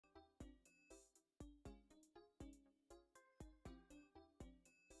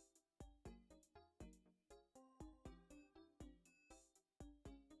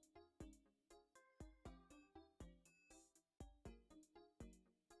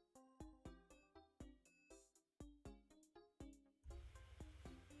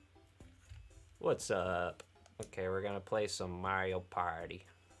What's up? Okay, we're gonna play some Mario Party.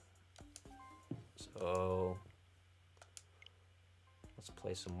 So let's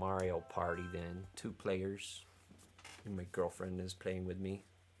play some Mario Party then. 2 players. And my girlfriend is playing with me.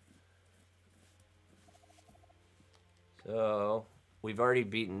 So we've already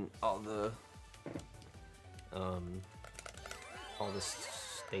beaten all the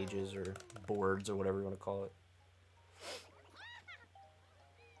stages or boards or whatever you want to call it.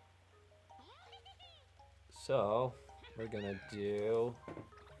 So we're gonna do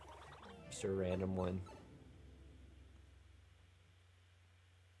just a random one.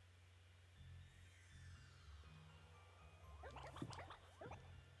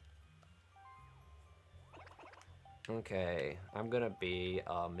 Okay, I'm gonna be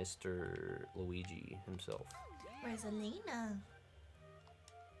Mr. Luigi himself. Rosalina.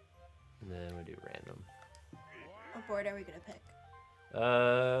 And then we do random. What board are we gonna pick?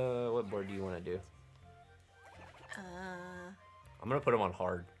 What board do you want to do? Uh. I'm gonna put them on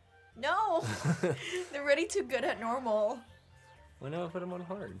hard. No! They're already too good at normal. Why not put them on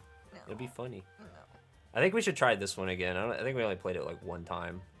hard? No. It'd be funny. No. I think we should try this one again. I think we only played it like 1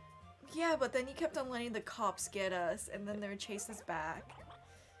 time. Yeah, but then you kept on letting the cops get us, and then they would chase us back.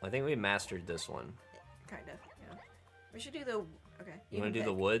 I think we mastered this one. Kind of, yeah. We should do the... Okay. You want to do pick.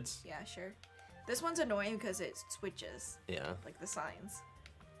 the woods? Yeah, sure. This one's annoying because it switches. Yeah. Like the signs.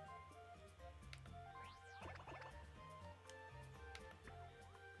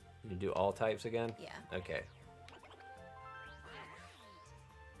 You do all types again? Yeah. Okay.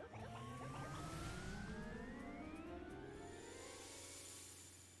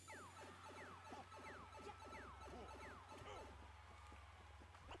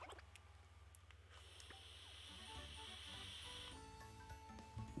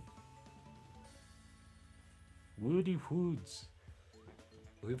 Woody Woods.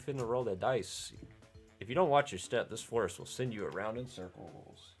 We're finna roll the dice. If you don't watch your step, this forest will send you around in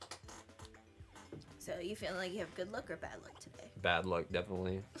circles. So you feel like you have good luck or bad luck today? Bad luck,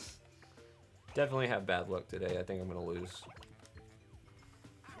 definitely. Definitely have bad luck today. I think I'm gonna lose.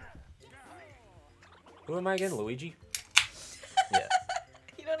 Who am I again? Luigi? Yeah.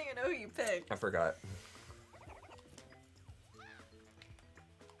 You don't even know who you picked. I forgot.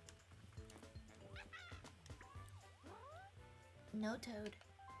 No Toad.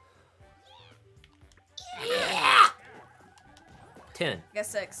 Yeah! 10. I got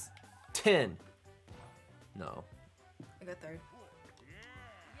 6. 10. No. I got 3rd.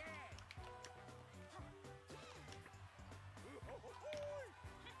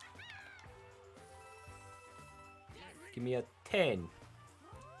 Give me a 10.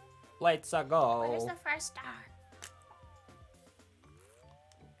 Let's go. Where's the first star?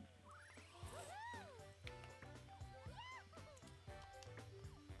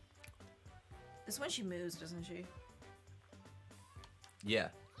 This one she moves, doesn't she? Yeah.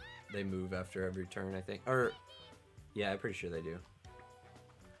 They move after every turn, I think. Or, yeah, I'm pretty sure they do.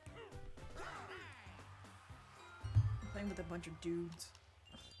 Playing with a bunch of dudes.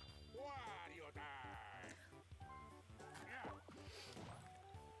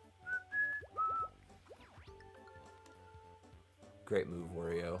 Great move,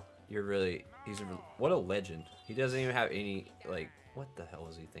 Wario. You're really, what a legend. He doesn't even have any, like, what the hell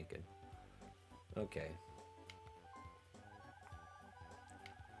is he thinking? Okay.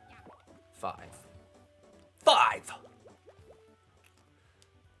 5. 5!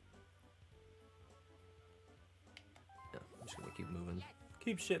 No, I'm just gonna keep moving.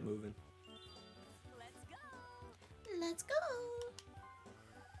 Keep shit moving. Let's go!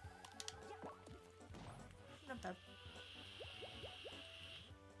 Not bad.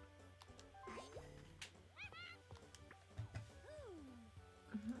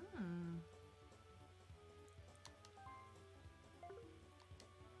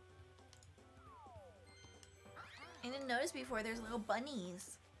 I didn't notice before there's little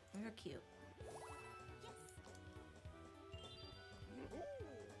bunnies. They're cute.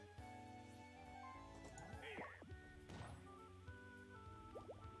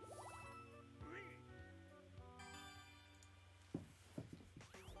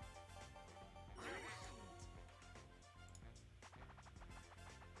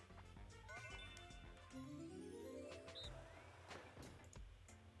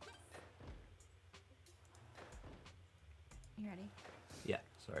 You ready? Yeah,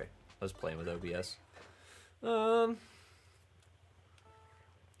 sorry. I was playing with OBS. Who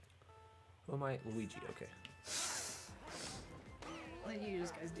am I? Luigi, okay. Like you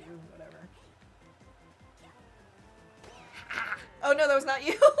just guys do, whatever. Oh no, that was not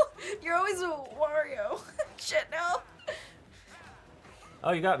you! You're always a Wario! Shit, no!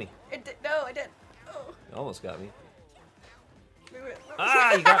 Oh, you got me. It did. No, I did. Oh. You almost got me. Move it.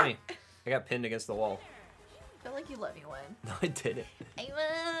 Ah, you got me. I got pinned against the wall. I feel like you let me win. No, I didn't. I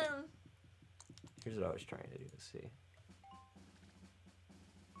won. Here's what I was trying to do. Let's see.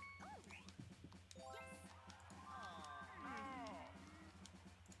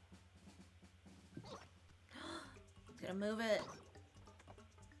 Gonna move it.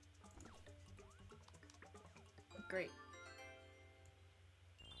 Great.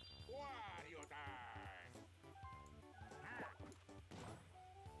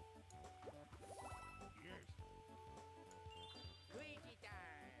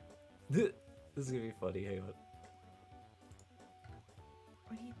 This is gonna be funny. Hang on.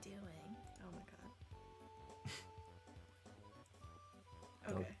 What are you doing? Oh my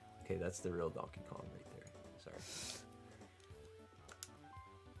god. Okay. Okay, that's the real Donkey Kong right there. Sorry.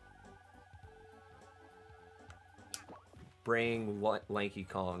 Bring Lanky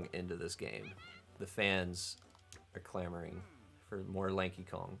Kong into this game. The fans are clamoring for more Lanky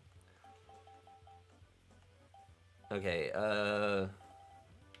Kong. Okay,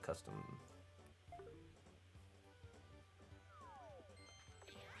 custom.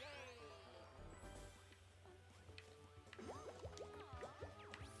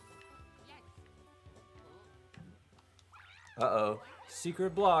 Uh-oh.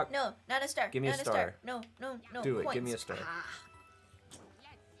 Secret block. No, not a star. Give me a not star. No, no, no. Do it. Points. Give me a star. Ah.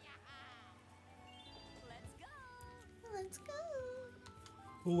 Let's go.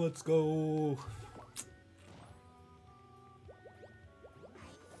 Let's go.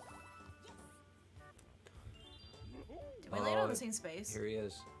 Did we land on the same space? Here he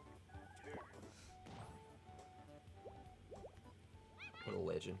is. What a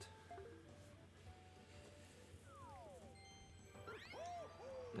legend.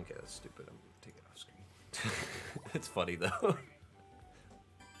 Okay, that's stupid. I'm gonna take it off screen. It's funny though.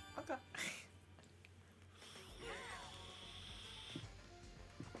 Okay.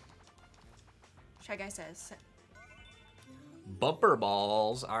 Shy Guy says. Bumper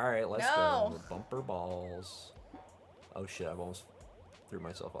balls. All right, let's No. go. Bumper balls. Oh shit! I've almost threw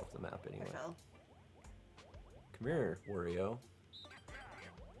myself off the map I anyway. fell. Come here, Wario.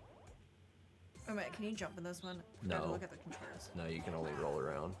 Wait a minute, can you jump in this one? I have to No. look at the controls. No, you can only roll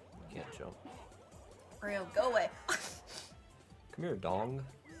around. You can't jump. Mario, go away. Come here, Dong.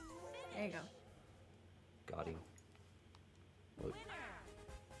 There you go. Got him. Look.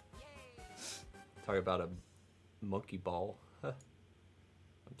 Talk about a monkey ball. I'm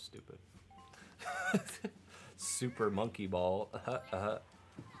stupid. Super monkey ball.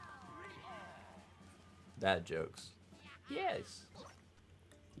 Bad jokes. Yes.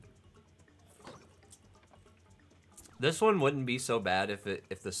 This one wouldn't be so bad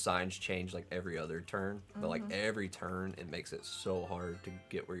if the signs change like every other turn, but like every turn it makes it so hard to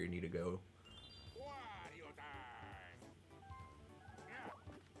get where you need to go.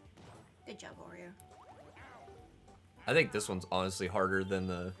 Good job, Wario. I think this one's honestly harder than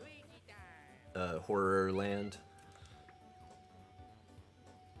the Horror Land.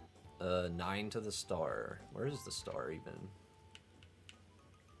 9 to the star. Where is the star even?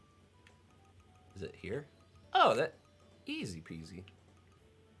 Is it here? Oh, that easy peasy.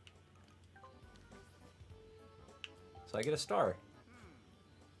 So I get a star.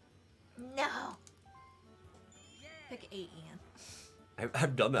 No. Pick 8, Ian.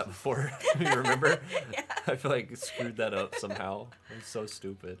 I've done that before. You remember? Yeah. I feel like I screwed that up somehow. I'm so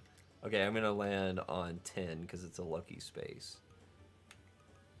stupid. Okay, I'm gonna land on 10 because it's a lucky space.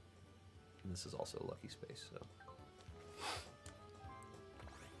 And this is also a lucky space, so.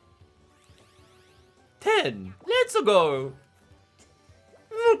 10! Let's go!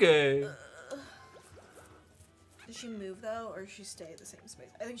 Okay. Does she move though, or does she stay at the same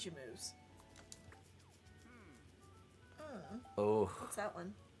space? I think she moves. Oh, What's that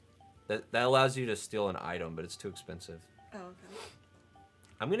one? that allows you to steal an item, but it's too expensive. Oh, okay.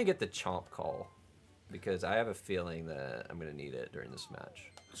 I'm gonna get the Chomp Call because I have a feeling that I'm gonna need it during this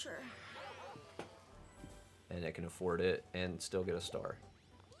match. Sure. And I can afford it and still get a star.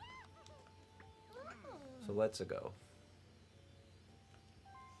 So let's go.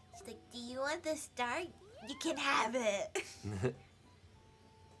 She's like, do you want the star? You can have it.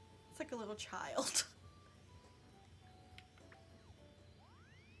 It's like a little child.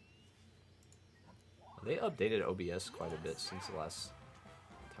 They updated OBS quite a bit since the last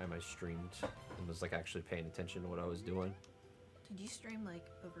time I streamed and was like actually paying attention to what I was doing. Did you stream like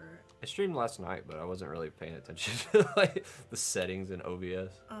over? I streamed last night, but I wasn't really paying attention to like the settings in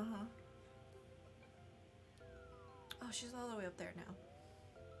OBS. Uh-huh. Oh, she's all the way up there now.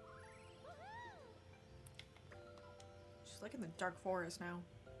 She's It's like in the dark forest now.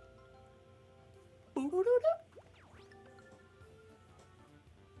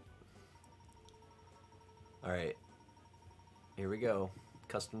 Alright. Here we go.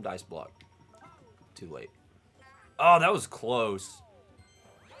 Custom dice block. Too late. Oh, that was close.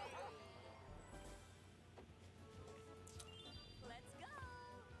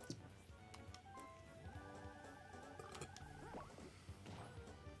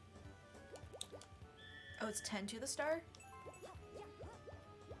 Oh, it's 10 to the star?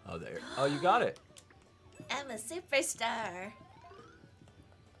 Oh, there. Oh, you got it. I'm a superstar.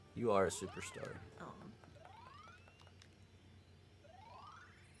 You are a superstar. Oh.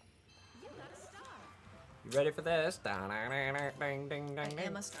 You ready for this? Ding, ding, I ding,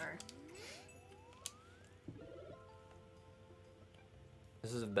 am a star.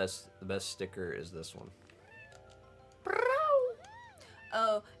 This is the best. The best sticker is this one.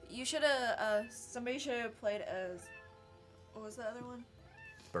 Oh, you should have, somebody should have played as, what was the other one?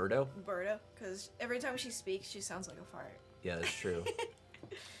 Birdo? Berta, because every time she speaks, she sounds like a fart. Yeah, that's true.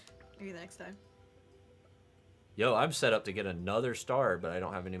 Maybe the next time. Yo, I'm set up to get another star, but I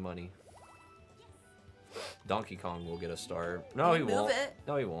don't have any money. Donkey Kong will get a star. No, he You move won't. it.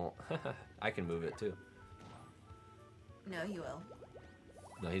 No, he won't. I can move it too. No, he will.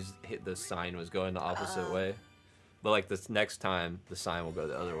 No, he's hit. The sign was going the opposite way. But like this next time, the sign will go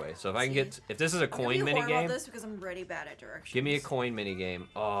the other way. So if I can get, if this is a coin mini game, this because I'm really bad at directions. give me a coin mini game.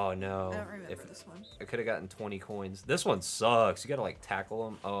 Oh no! I don't remember If this one. I could have gotten 20 coins. This one sucks. You gotta like tackle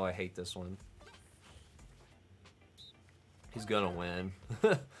him. Oh, I hate this one. He's gonna win.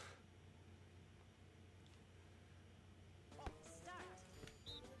 Don't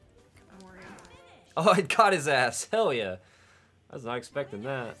worry. Oh, I got his ass. Hell yeah. I was not expecting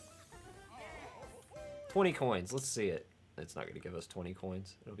that. 20 coins. Let's see it. It's not going to give us 20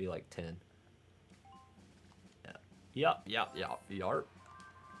 coins. It'll be like 10. Yeah. Yup. Yarp.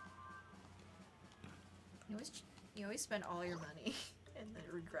 You always spend all your money and then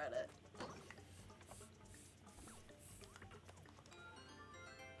regret it.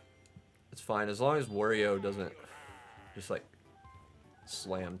 It's fine. As long as Wario doesn't just like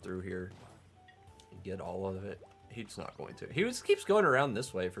slam through here and get all of it. He's not going to. He keeps going around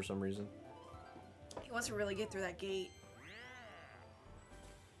this way for some reason. He wants to really get through that gate.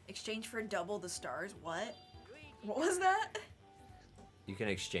 Exchange for double the stars? What? What was that? You can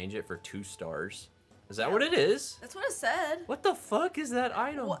exchange it for 2 stars. Is that what it is? That's what it said. What the fuck is that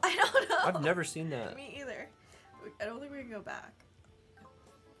item? Well, I don't know. I've never seen that. Me either. I don't think we can go back.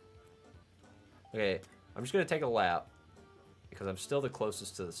 Okay, I'm just gonna take a lap because I'm still the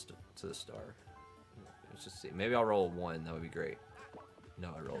closest to the star. Let's just see. Maybe I'll roll a 1. That would be great.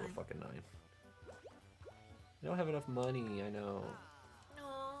 No, I rolled a fucking 9. I don't have enough money. I know.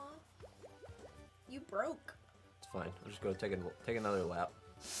 Aww. You broke. It's fine. I'll just go take another lap.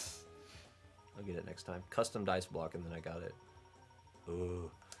 I'll get it next time. Custom dice block, and then I got it.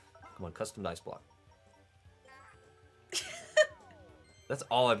 Ooh, come on, custom dice block. That's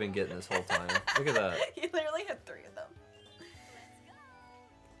all I've been getting this whole time. Look at that. You literally had 3 of them.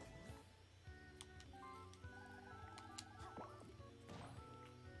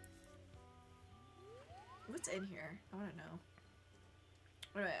 What's in here? I want to know.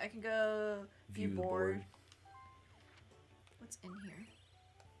 Alright, I can go view board. What's in here?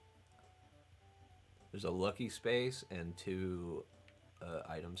 There's a lucky space and 2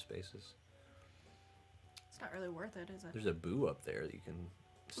 item spaces. It's not really worth it, is it? There's a boo up there that you can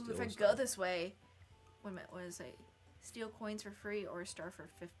Ooh, steal. if I go this way, wait a minute, what is it? Steal coins for free or a star for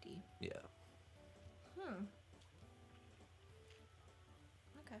 50? Yeah. Hmm.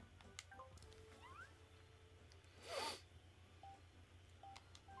 Okay.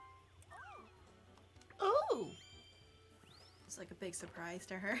 Oh! It's like a big surprise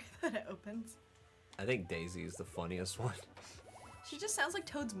to her that it opens. I think Daisy is the funniest one. She just sounds like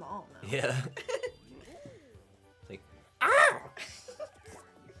Toad's mom, though. Yeah. Like, ah!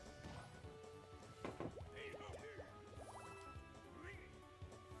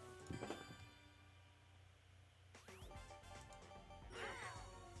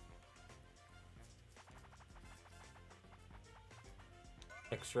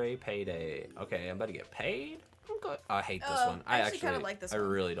 X-ray payday. Okay, I'm about to get paid. Okay. I hate this one. I actually kinda like this I one.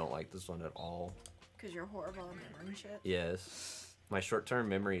 really don't like this one at all. Because you're horrible at memory and shit. Yes. My short-term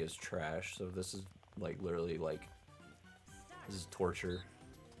memory is trash, so this is like literally like this is torture.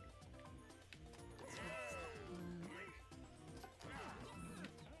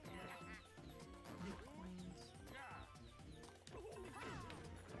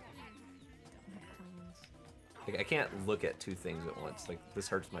 Like I can't look at 2 things at once. Like this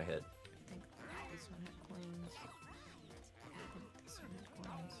hurts my head. I think this one had coins.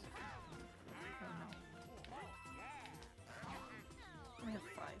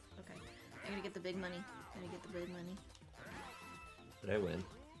 gotta get the big money. Gotta get the big money. Did I win?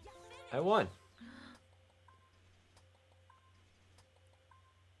 I won.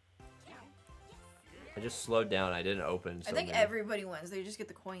 I just slowed down. I didn't open. So I think many. everybody wins. They just get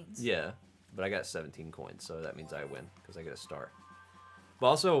the coins. Yeah, but I got 17 coins, so that means I win because I get a star. But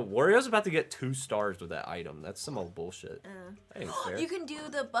also, Wario's about to get 2 stars with that item. That's some old bullshit. That ain't fair. You can do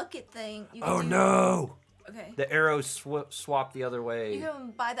the bucket thing. You can Oh do... no! Okay. The arrows swap the other way. You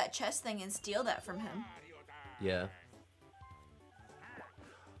can buy that chest thing and steal that from him. Yeah.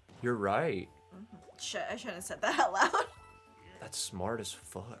 You're right. Shit, I shouldn't have said that out loud. That's smart as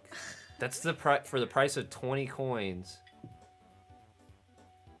fuck. That's the for the price of 20 coins.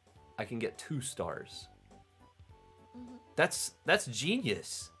 I can get 2 stars. That's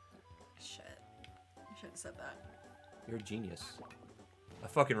genius. Shit. I shouldn't have said that. You're a genius. I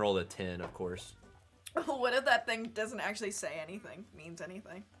fucking rolled a 10, of course. What if that thing doesn't actually say anything, means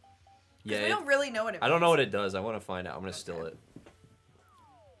anything? Yeah, we don't really know what it means. I don't know what it does. I want to find out. I'm gonna steal it.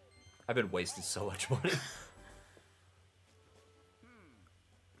 I've been wasting so much money.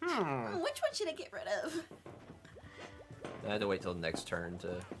 Which one should I get rid of? I had to wait till the next turn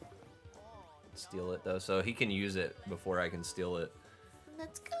to steal it, though, so he can use it before I can steal it.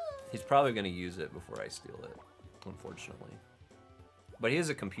 Let's go. He's probably gonna use it before I steal it, unfortunately. But he is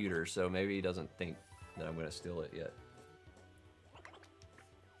a computer, so maybe he doesn't think that I'm gonna steal it yet.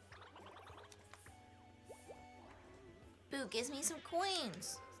 Boo, gives me some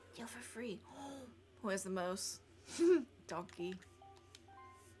coins. Yo, for free. Who has the most? Donkey.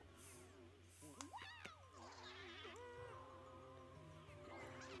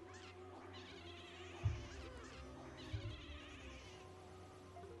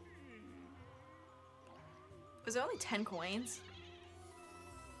 Was there only 10 coins?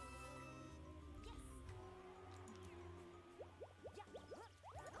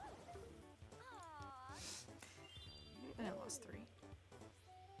 And I lost 3.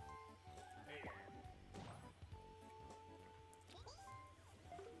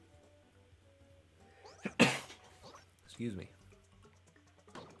 Excuse me.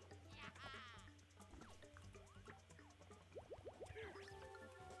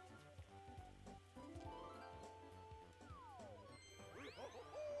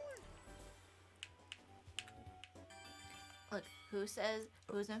 Look, who says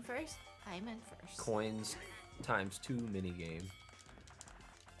who's in first? I'm in first. Coins times 2 minigame.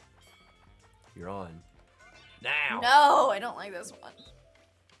 You're on. Now! No, I don't like this one.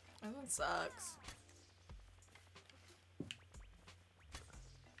 This one sucks.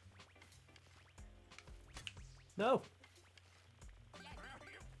 No!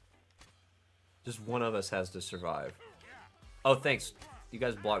 Just one of us has to survive. Oh, thanks. You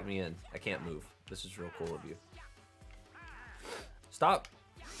guys blocked me in. I can't move. This is real cool of you. Stop!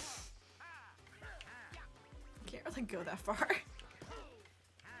 Can't really go that far.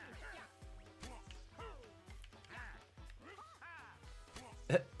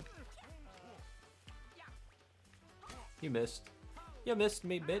 You missed. You missed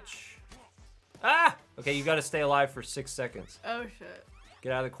me, bitch. Ah! Okay, you gotta stay alive for 6 seconds. Oh shit.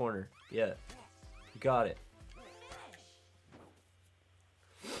 Get out of the corner. Yeah. You got it.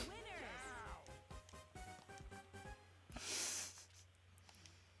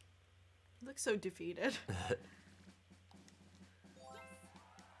 Looks so defeated.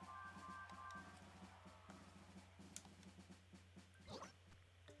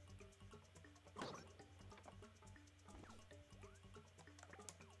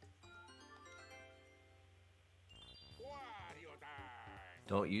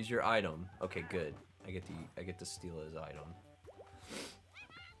 Don't use your item. Okay, good. I get to steal his item.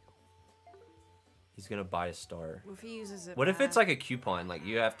 He's gonna buy a star. What if he uses it? What if it's bad? like a coupon? Like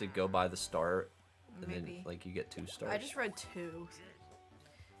you have to go buy the star, and Maybe. then like you get 2 stars. I just read 2.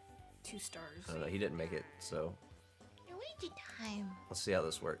 2 stars. I don't know. He didn't make it, so Luigi time. let's see how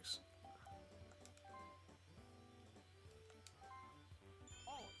this works.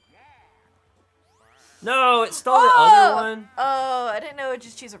 No, it stole the other one. Oh, I didn't know it would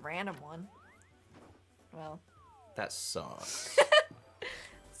just choose a random one. Well. That sucks.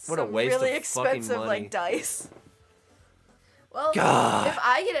 What a Some waste really of expensive fucking money. like dice. Well, God. if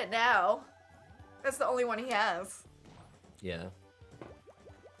I get it now, that's the only one he has. Yeah.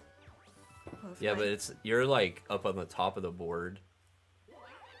 Hopefully. Yeah, but you're like up on the top of the board.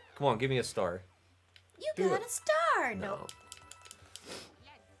 Come on, give me a star. You Do got it. a star. No. No,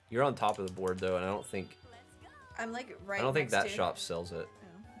 You're on top of the board though, and I don't think I'm like right. I don't think next that to... shop sells it. Oh,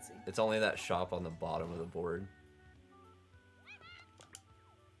 let's see. It's only that shop on the bottom of the board.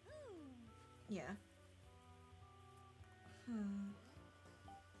 Yeah.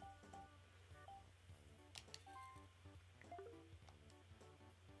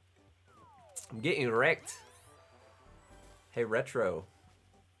 I'm getting wrecked. Hey, Retro.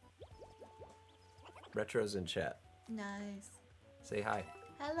 Retro's in chat. Nice. Say hi.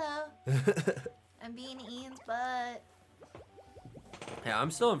 Hello. I'm being Ian's butt. Yeah,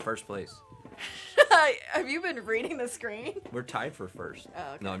 I'm still in first place. Have you been reading the screen? We're tied for first.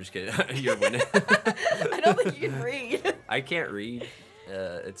 Oh, okay. No, I'm just kidding. You're winning. I don't think you can read. I can't read.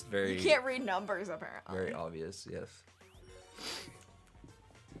 It's very... You can't read numbers, apparently. Very obvious, yes.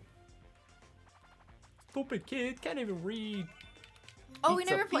 Stupid kid, can't even read. Oh, we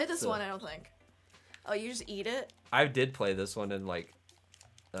Pizza, never played this pizza. one, I don't think. Oh, you just eat it? I did play this one in like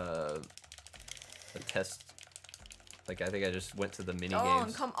a test. Like I think I just went to the mini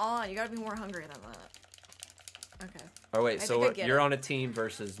games. Come on, you gotta be more hungry than that. Okay. Oh wait, I so think I get you're it. on a team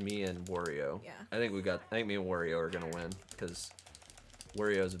versus me and Wario. Yeah. I think me and Wario are gonna win because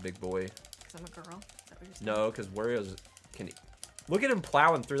Wario's a big boy. Because I'm a girl? Is that what you're saying? No, because Wario's look at him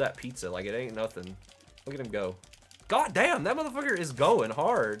plowing through that pizza like it ain't nothing. Look at him go. God damn, that motherfucker is going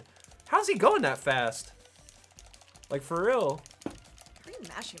hard. How's he going that fast? Like for real? How are you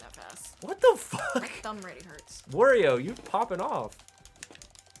mashing that fast? What the My fuck? thumb already hurts. Wario, you popping off.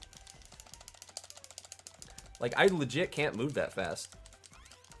 Like, I legit can't move that fast.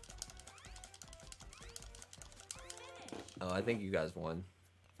 Oh, I think you guys won.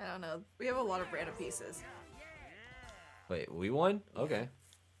 I don't know. We have a lot of random pieces. Wait, we won? Okay.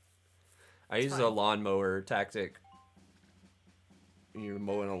 I It's use a fine. lawnmower tactic. When you're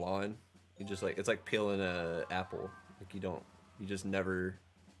mowing a lawn, you just like, it's like peeling a apple. Like you just never,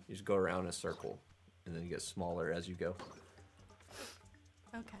 you just go around in a circle. And then you get smaller as you go.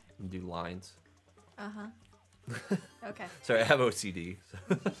 Okay. You do lines. Uh-huh. Okay. Sorry, I have OCD.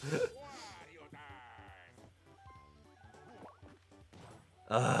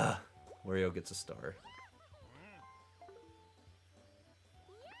 Wario gets a star.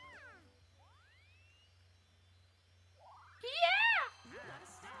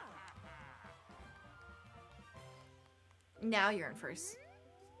 Now you're in first.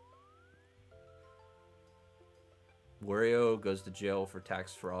 Wario goes to jail for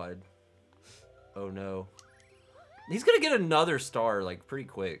tax fraud. Oh no. He's gonna get another star, like, pretty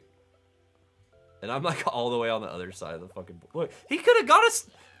quick. And I'm, like, all the way on the other side of the fucking... Look, he could have got us...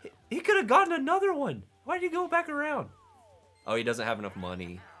 He could have gotten another one. Why did he go back around? Oh, he doesn't have enough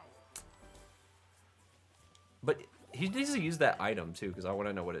money. But he needs to use that item, too, because I want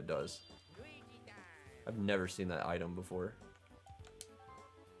to know what it does. I've never seen that item before.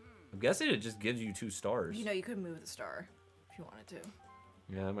 I'm guessing it just gives you 2 stars. You know, you could move the star if you wanted to.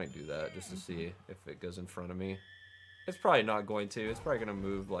 Yeah, I might do that just to see if it goes in front of me. It's probably not going to. It's probably going to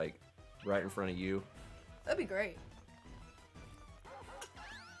move, like, right in front of you. That'd be great.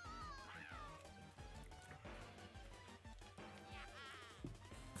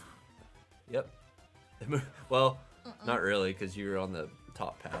 Yep. Well, not really, because you were on the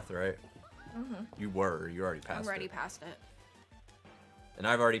top path, right? Mm-hmm. You already passed I'm already it. past it. And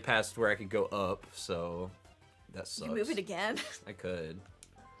I've already passed where I could go up, so that sucks. You can move it again. I could.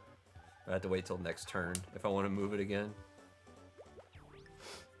 I have to wait till next turn if I want to move it again.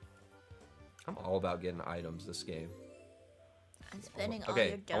 I'm all about getting items this game. I'm spending all your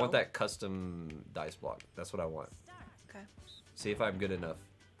Okay, dough. I want that custom dice block. That's what I want. Okay. See if I'm good enough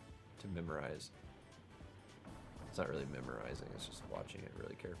to memorize. It's not really memorizing, it's just watching it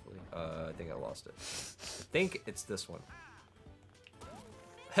really carefully. I think I lost it. I think it's this one.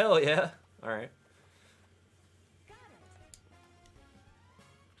 Hell yeah! Alright.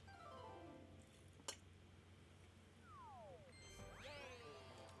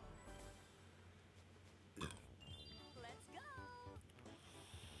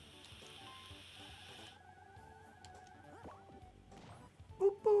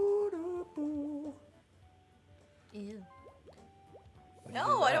 Ew. Why'd you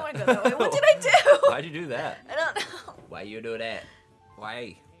No, do I that? don't want to go that way. What did I do? Why'd you do that? I don't know. Why you do that?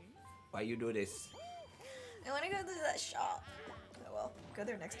 Why? Why you do this? I want to go to that shop. Oh well, go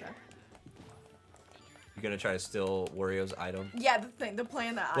there next time. You're gonna try to steal Wario's item? Yeah, the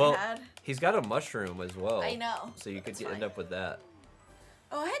plan that Well, I had. he's got a mushroom as well. I know. So you could It's end fine. up with that.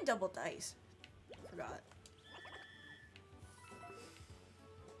 Oh, I had double dice. Forgot.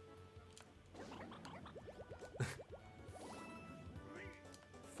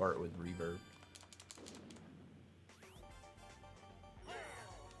 Fart with reverb.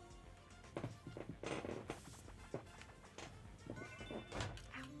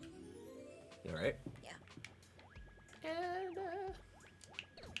 You alright? Yeah. And,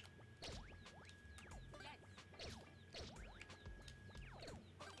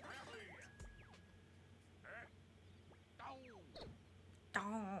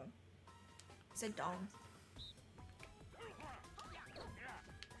 Dong. said dong.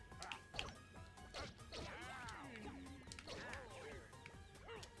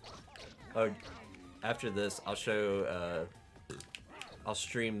 Oh, after this, I'll show, I'll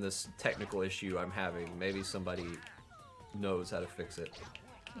stream this technical issue I'm having. Maybe somebody knows how to fix it.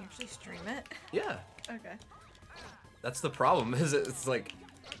 Can you actually stream it? Yeah. Okay. That's the problem, is it's like,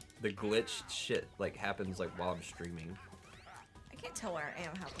 the glitch shit, like, happens, like, while I'm streaming. I can't tell where I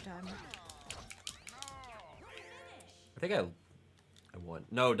am half the time. I think I won.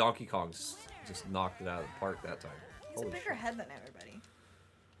 No, Donkey Kong's just knocked it out of the park that time. He's a bigger head than everybody.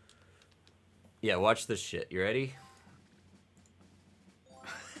 Yeah, watch this shit. You ready?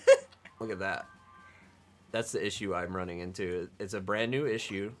 Look at that. That's the issue I'm running into. It's a brand new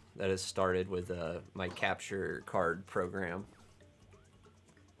issue that has started with my capture card program.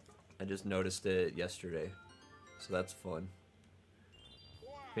 I just noticed it yesterday, so that's fun.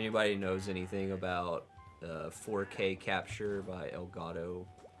 If anybody knows anything about 4K capture by Elgato,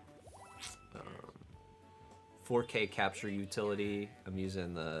 4K capture utility, I'm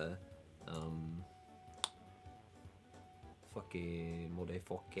using the fucking Mode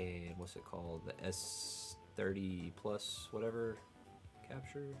what's it called? The S30 plus whatever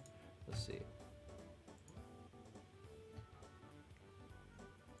capture. Let's see.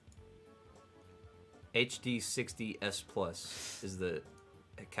 HD60S Plus is the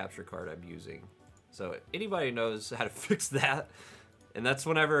capture card I'm using. So anybody knows how to fix that, and that's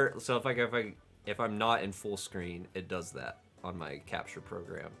whenever. So if I'm not in full screen, it does that on my capture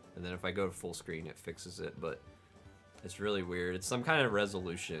program, and then if I go to full screen, it fixes it. But it's really weird. It's some kind of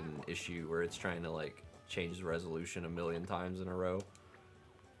resolution issue where it's trying to like change the resolution a million times in a row.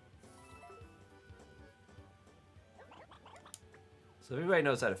 So if anybody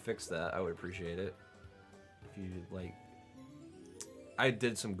knows how to fix that, I would appreciate it. If you like, I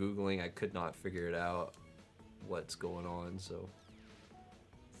did some Googling, I could not figure it out what's going on, so.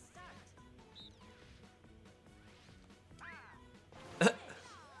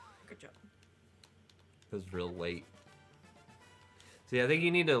 Good job. It was real late. See, I think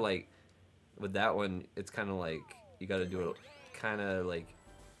you need to like, with that one, it's kind of like, you gotta do it kind of like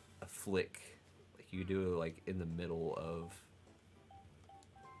a flick. Like you do it like in the middle of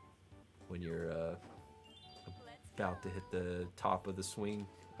when you're about to hit the top of the swing.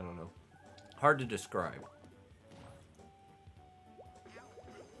 I don't know. Hard to describe.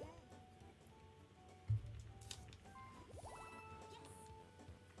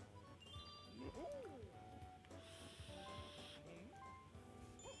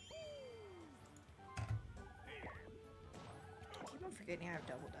 I keep on forgetting I have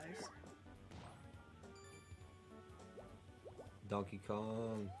double dice. Donkey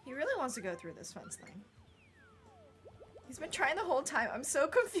Kong. He really wants to go through this fence thing. He's been trying the whole time. I'm so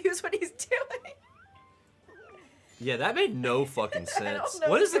confused what he's doing. Yeah, that made no fucking sense. know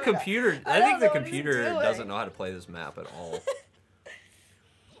What is the what's going on. computer? I I don't think the know what he's computer doing. doesn't know how to play this map at all.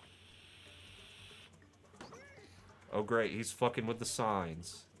 Oh great, he's fucking with the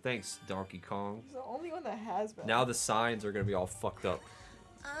signs. Thanks, Donkey Kong. He's the only one that has been. Now the signs are gonna be all fucked up.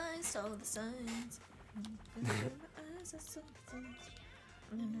 I saw the signs. I saw the signs.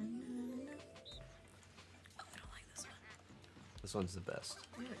 Oh, I don't like this one. This one's the best.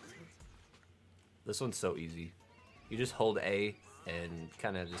 This one's so easy. You just hold A and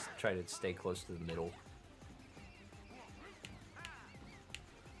kind of just try to stay close to the middle.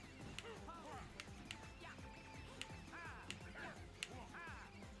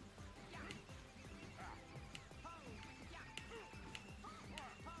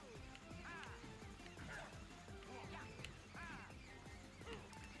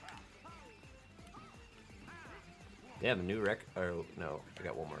 They have a new record. Or no, I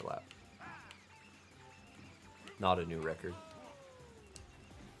got one more lap. Not a new record.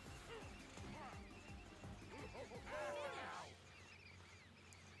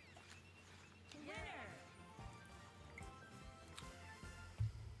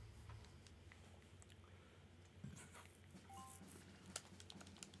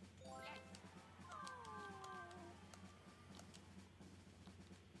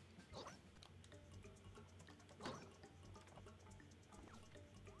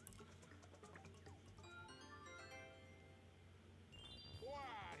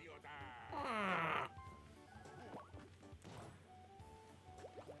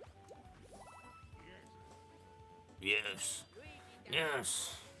 Yes.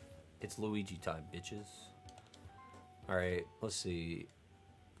 Yes. It's Luigi time, bitches. Alright, let's see.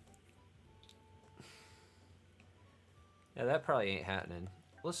 Yeah, that probably ain't happening.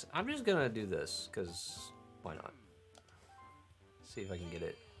 I'm just gonna do this, because why not? See if I can get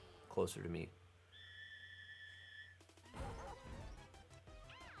it closer to me.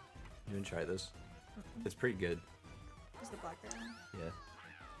 You wanna try this? It's pretty good. Is the blackberry one? Yeah.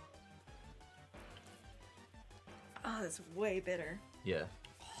 Oh, that's way bitter. Yeah.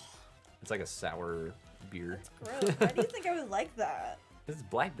 It's like a sour beer. That's gross. Why do you think I would like that? This is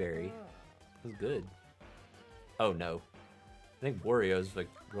blackberry. It was good. Oh no. I think Wario's like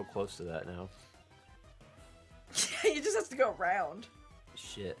real close to that now. You just have to go around.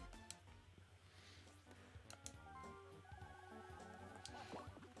 Shit.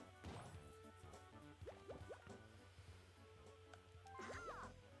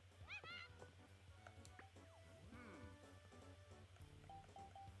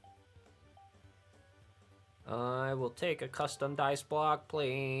 I will take a custom dice block,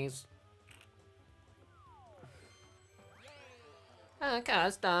 please. A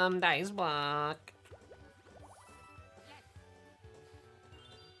custom dice block.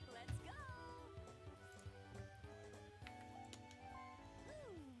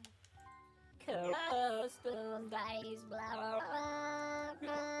 Custom dice block.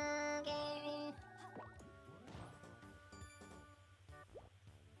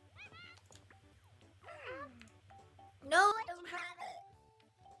 No, I don't have it.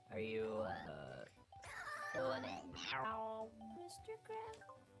 Are you, Doing it now. Mr. Krabs.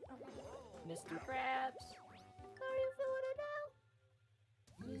 Mr. Krabs. Are you feeling it now?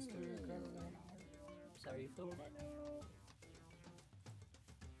 Mr. Krabs. Are you feeling it now?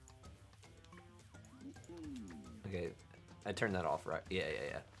 Okay, I turned that off, right? Yeah.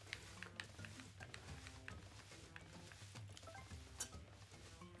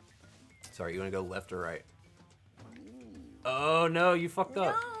 Sorry, you wanna go left or right? Oh no, you fucked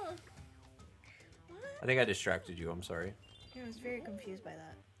up. No. What? I think I distracted you, I'm sorry. I was very confused by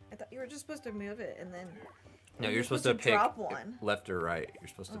that. I thought you were just supposed to move it and then. No, you're supposed to pick drop one. left or right. You're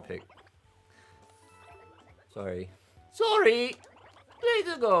supposed to Oh. pick. Sorry. Sorry! Let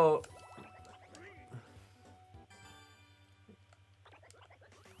it go!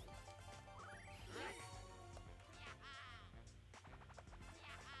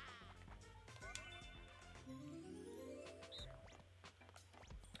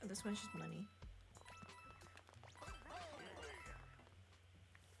 Oh, this one's just money.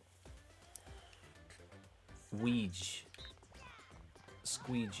 Ouija.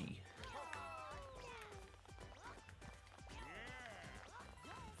 Squeegee.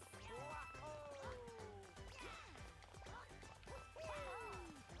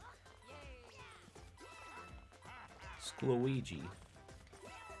 Squeegee.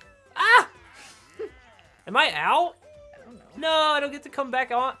 Ah! Am I out? I don't know. No, I don't get to come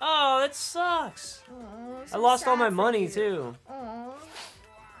back on. Oh, that sucks. Aw, I so lost all sad my for money you. too. Aw.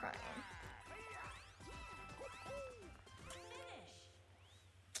 Crying.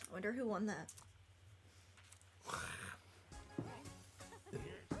 Wonder who won that.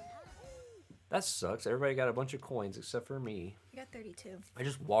 That sucks. Everybody got a bunch of coins except for me. I got 32. I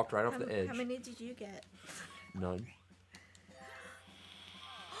just walked right off the edge. How many did you get? None.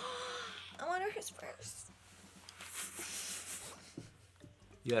 I wonder who's first.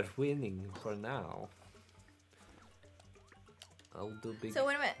 You are winning for now. I'll do big. So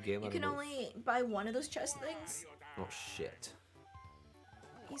wait a minute. game You out can of both. only buy one of those chest things? Oh shit.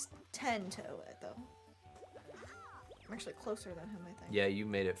 He's 10 to it though. I'm actually closer than him, I think. Yeah, you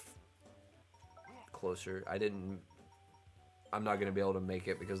made it closer. I didn't. I'm not gonna be able to make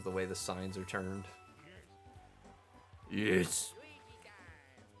it because of the way the signs are turned. Yes.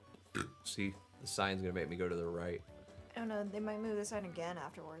 See, the sign's gonna make me go to the right. I don't know. They might move the sign again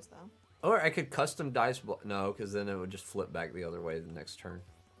afterwards though. Or I could custom dice. No, because then it would just flip back the other way the next turn.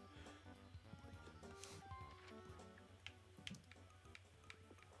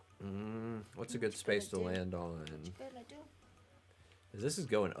 What's a good space to land on? Gonna do. This is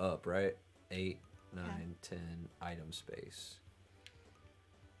going up, right? 8, 9, 10 item space.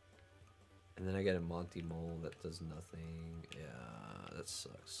 And then I get a Monty Mole that does nothing. Yeah, that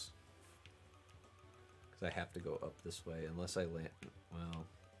sucks. Because I have to go up this way unless I land. Well,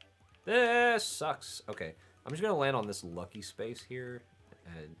 this sucks. Okay, I'm just going to land on this lucky space here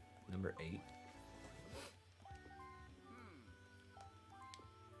at number 8.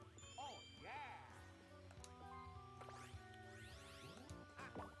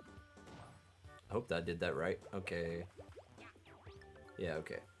 I hope that did that right. Okay. Yeah,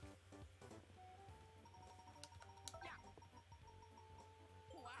 okay.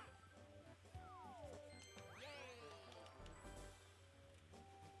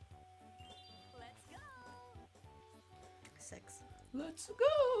 Six. Let's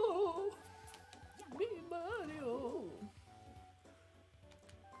go! Me, Mario!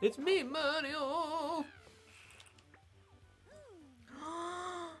 It's me, Mario!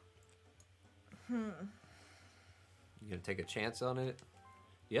 You gonna take a chance on it?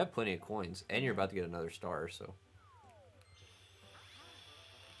 You have plenty of coins, and you're about to get another star, so.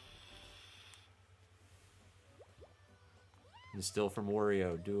 And still from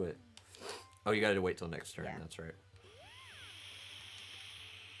Wario, do it. Oh, you gotta wait till next turn, Yeah. that's right.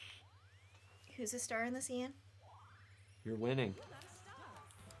 Who's a star in this, Ian? You're winning.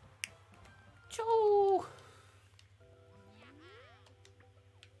 Joe!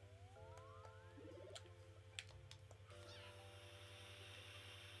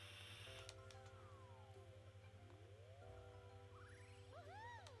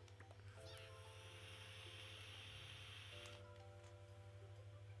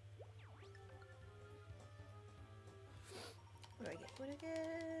 What do I get? What do I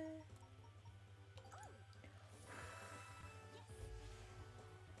get?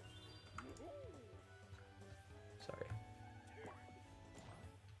 Sorry.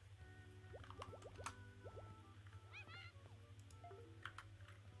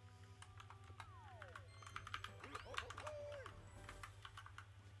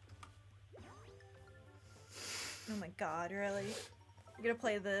 Oh my god, really? You're gonna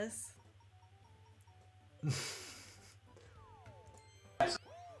play this?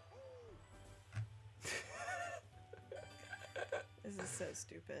 This is so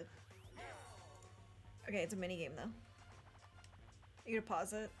stupid. Okay, it's a mini game though. You gonna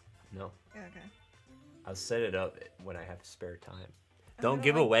pause it? No. Yeah, okay. I'll set it up when I have spare time. I Don't don't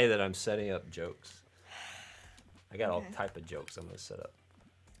give like- away that I'm setting up jokes. I got all Okay. type of jokes I'm gonna set up.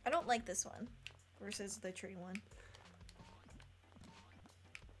 I don't like this one versus the tree one.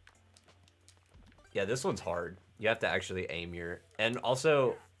 Yeah, this one's hard. You have to actually aim your... And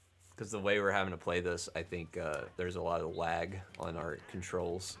also, because the way we're having to play this, I think there's a lot of lag on our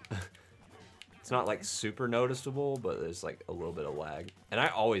controls. It's not like super noticeable, but there's like a little bit of lag. And I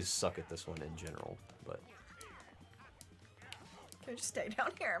always suck at this one in general, but... Can I just stay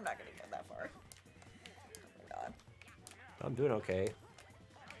down here? I'm not gonna get that far. Oh my god. I'm doing okay.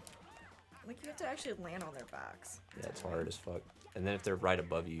 Like, you have to actually land on their backs. Yeah, it's hard as fuck. And then if they're right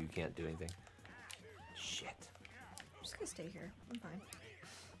above you, you can't do anything. Shit. I'm just gonna stay here. I'm fine.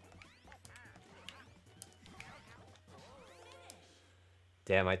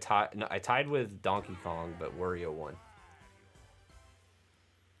 Damn, I tied with Donkey Kong, but Wario won.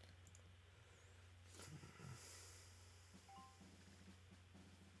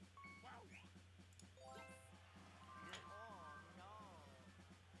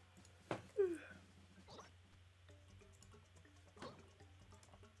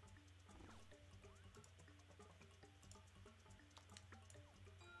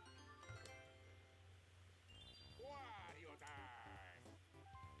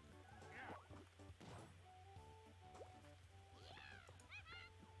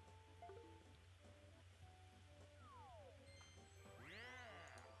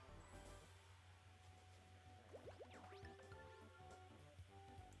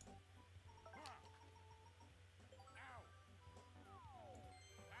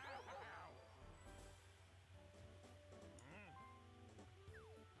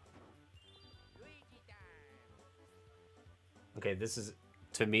 Okay, this is,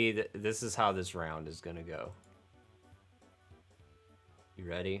 to me, this is how this round is gonna go. You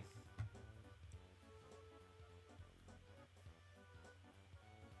ready?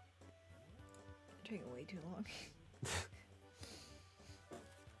 You're taking way too long.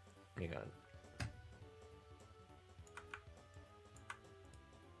 Hang on.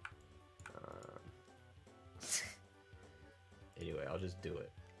 Anyway, I'll just do it.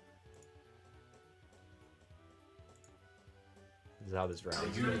 This is how this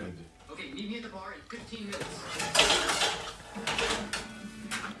round is gonna go. Okay, meet me at the bar in 15 minutes.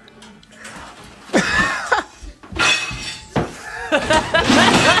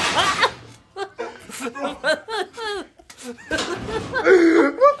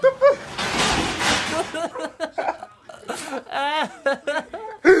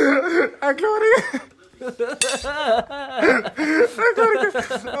 Jeg klarer ikke. Jeg klarer ikke.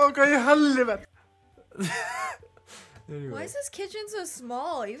 Å, hva i helvete? Why is this kitchen so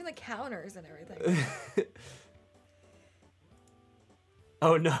small? Even the counters and everything.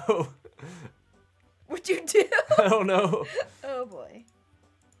 Oh no! What'd you do? I don't know. Oh boy.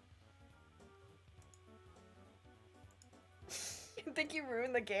 You think you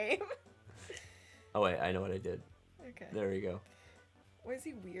ruined the game? Oh wait, I know what I did. Okay. There we go. Why is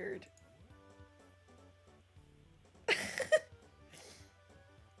he weird? Is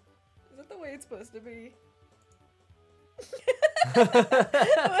that the way it's supposed to be?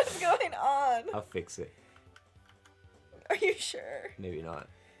 What's going on? I'll fix it. Are you sure? Maybe not.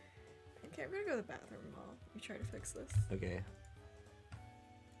 Okay, I'm gonna go to the bathroom while we try to fix this. Okay.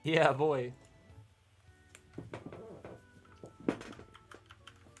 Yeah, boy.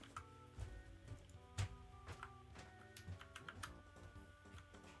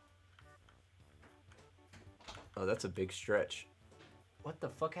 Oh, that's a big stretch. What the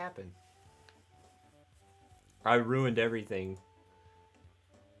fuck happened? I ruined everything.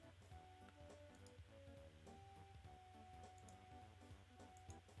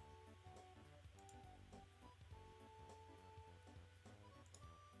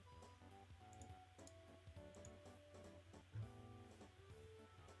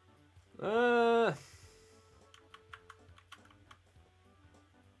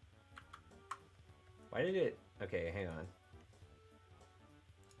 Why did it? Okay, hang on.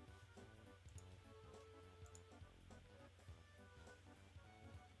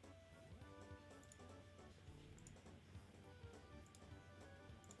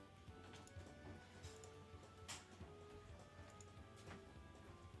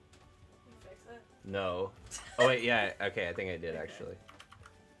 You fix it? No. Oh wait, yeah. Okay, I think I did actually.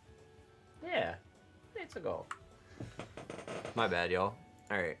 Yeah, it's a goal. My bad, y'all.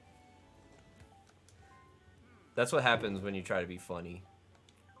 All right. That's what happens when you try to be funny.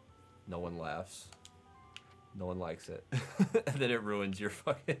 No one laughs. No one likes it. And then it ruins your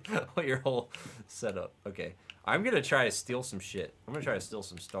fucking your whole setup. Okay. I'm gonna try to steal some shit. I'm gonna try to steal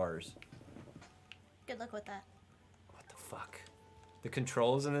some stars. Good luck with that. What the fuck? The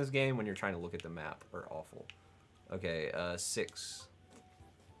controls in this game when you're trying to look at the map are awful. Okay, 6.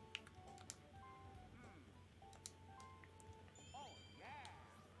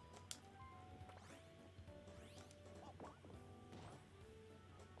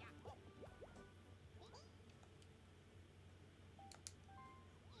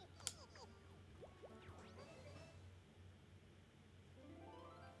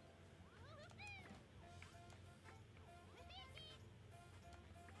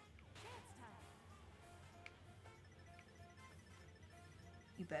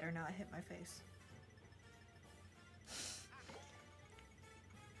 You better not hit my face.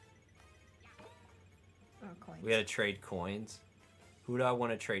 Oh, coins. We gotta trade coins. Who do I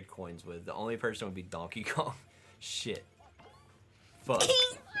want to trade coins with? The only person would be Donkey Kong. Shit. Fuck.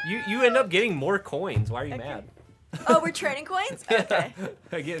 You end up getting more coins. Why are you mad? Oh, we're trading coins? Okay.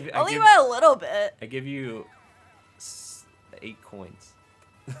 Only I by a little bit. give you 8 coins.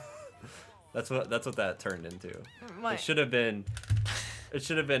 That's what that turned into. My, It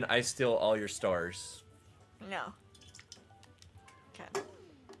should have been I steal all your stars. no. Okay.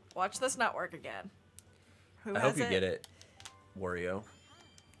 Watch this not work again. Who I has hope you get it, Wario.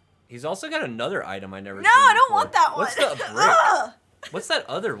 He's also got another item I never No, seen I don't before. want that one. What's the brick? Ugh! What's that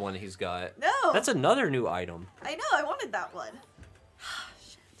other one he's got? No. That's another new item. I know, I wanted that one.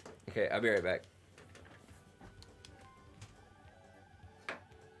 Okay, I'll be right back.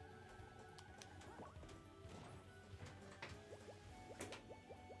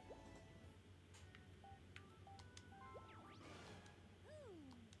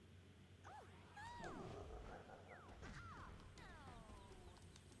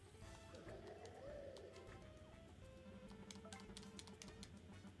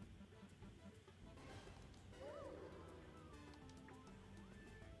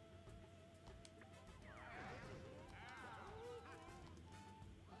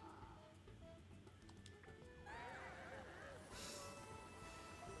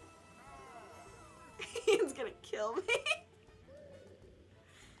 He's gonna kill me.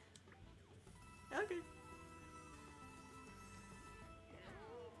 Okay.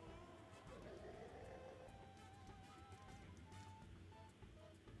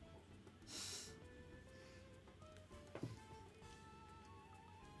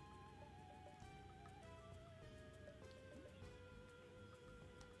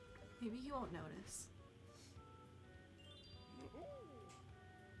 Maybe he won't notice.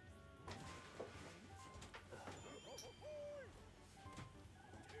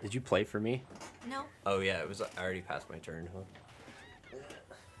 Did you play for me? No. Oh yeah, it was. I already passed my turn, huh?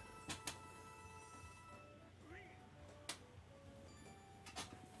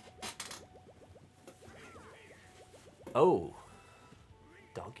 Oh,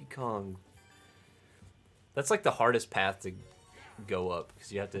 Donkey Kong. That's like the hardest path to go up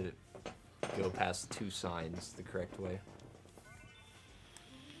because you have to go past 2 signs the correct way.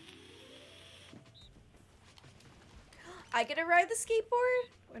 I get to ride the skateboard?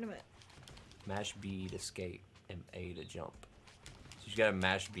 Wait a minute. Mash B to skate and A to jump. So you gotta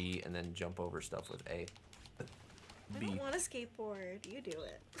mash B and then jump over stuff with A. I B. don't want a skateboard. You do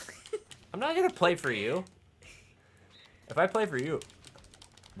it. I'm not gonna play for you. If I play for you,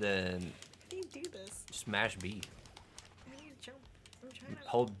 then do this? Just mash B. I need to jump. I'm trying to.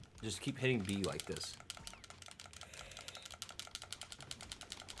 Hold. Just keep hitting B like this.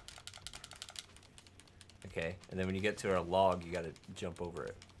 Okay, and then when you get to our log, you gotta jump over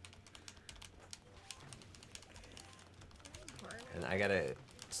it. And I gotta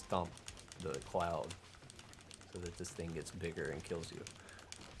stomp the cloud so that this thing gets bigger and kills you.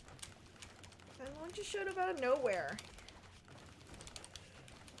 That one just showed up out of nowhere.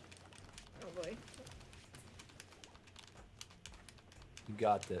 Oh boy. You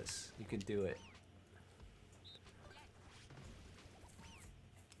got this. You can do it.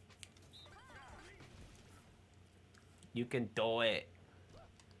 You can do it.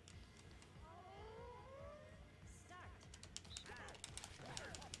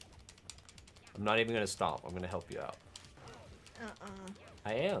 I'm not even gonna stomp. I'm gonna help you out.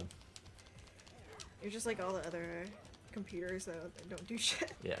 I am. You're just like all the other computers that don't do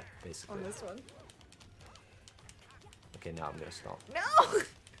shit Yeah, basically. on this one. Okay, now I'm gonna stomp. No!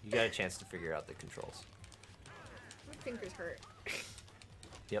 You got a chance to figure out the controls. My fingers hurt.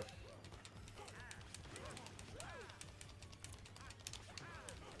 Yep.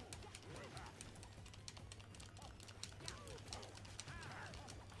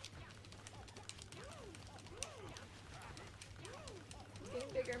 It's getting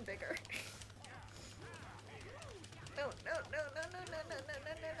bigger and bigger. No, no, no, no, no, no, no, no,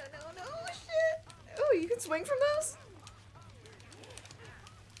 no, no, no, no, no, shit! Oh, you can swing from those?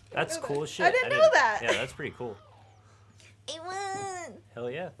 That's know cool that. as shit. I didn't know that. Yeah, that's pretty cool. I won! Hell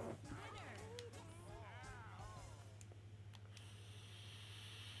yeah.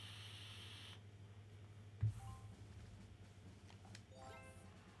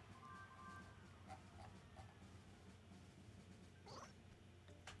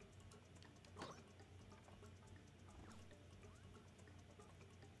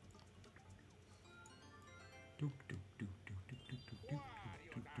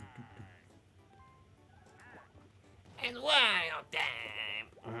 And wild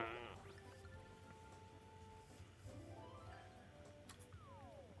time.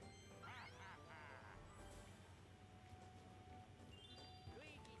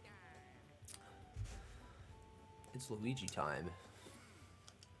 It's Luigi time.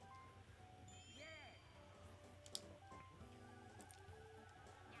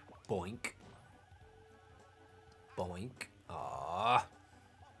 Boink. Boink. Ah.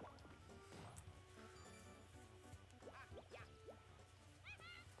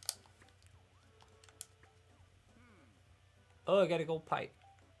 Oh, I got a gold pipe.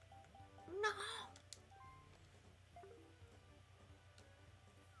 No!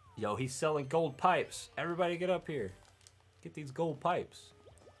 Yo, he's selling gold pipes. Everybody get up here. Get these gold pipes.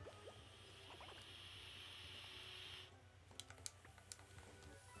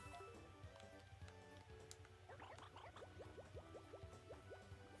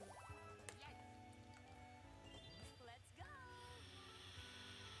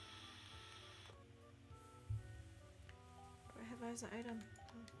 What have I as an item?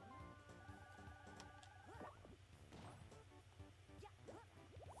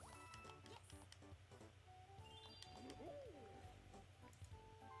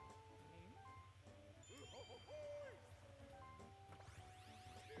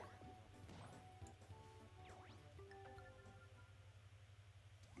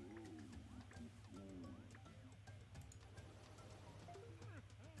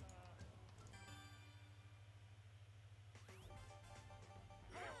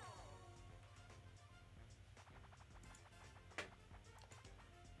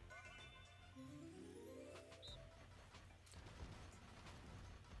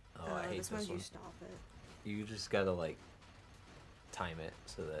 Oh, I hate this one this one. you stop it. You just gotta like time it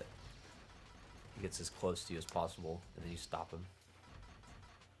so that he gets as close to you as possible, and then you stop him.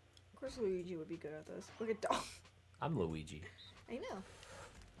 Of course Luigi would be good at this. Look at Dom. I'm Luigi. I know.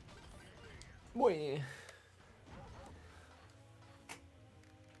 Boy.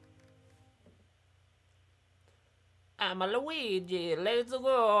 I'm a Luigi. Let's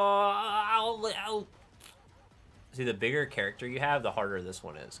go. See, the bigger character you have, the harder this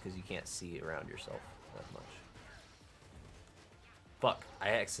one is, because you can't see around yourself that much. Fuck,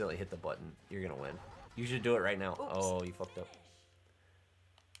 I accidentally hit the button. You're gonna win. You should do it right now. Oops. Oh, you fucked up.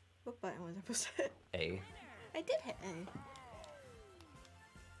 What button was I supposed to hit? A. I did hit A.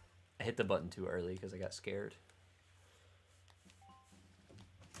 I hit the button too early because I got scared.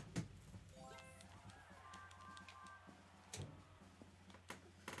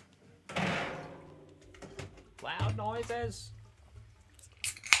 Loud noises.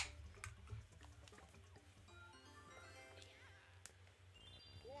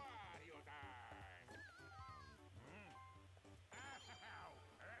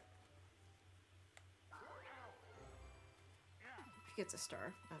 gets a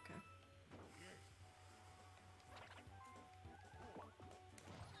star. Okay.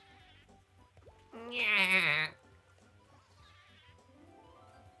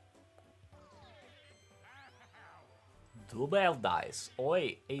 Double dice.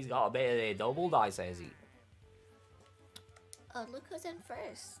 Oi, he's got a bit of the double dice, has he? Oh, look who's in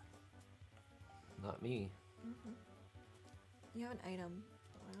first. Not me. You have an item.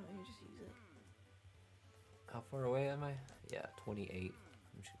 Why don't you just use it? How far away am I? Yeah, 28.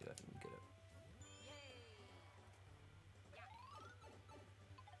 I'm just gonna go ahead and get it.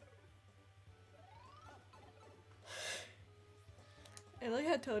 I like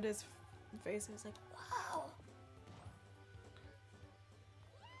how Toad's face was like, wow.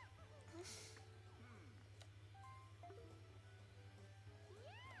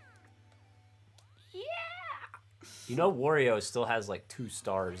 You know Wario still has like 2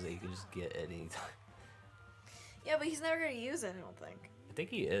 stars that you can just get at any time. Yeah, but he's never gonna use it, I don't think. I think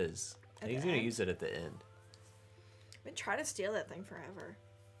he is. I At think he's the gonna end? use it at the end. I've been trying to steal that thing forever.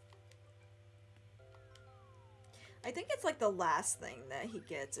 I think it's like the last thing that he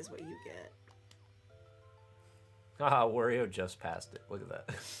gets is what you get. Haha, Wario just passed it. Look at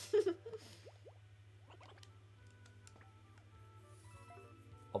that.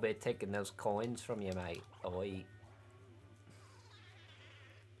 I'll be taking those coins from you, mate. Oi.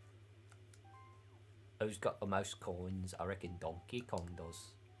 Who's got the most coins? I reckon Donkey Kong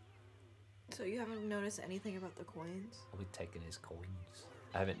does. So you haven't noticed anything about the coins? I'll be taking his coins.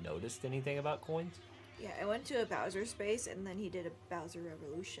 I haven't noticed anything about coins. Yeah, I went to a Bowser space and then he did a Bowser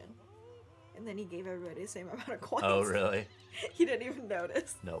Revolution. And then he gave everybody the same amount of coins. Oh, really? He didn't even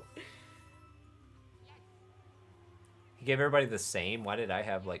notice. Nope. He gave everybody the same? Why did I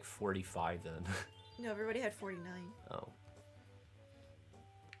have like 45 then? No, everybody had 49. Oh.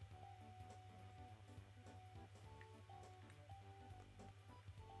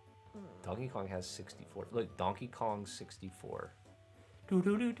 Donkey Kong has 64. Look, Donkey Kong 64. What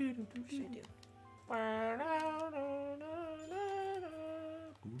should I do?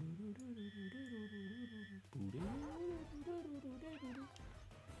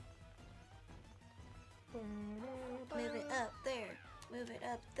 Move it up there. Move it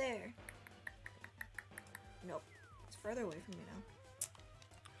up there. Nope. It's further away from me now.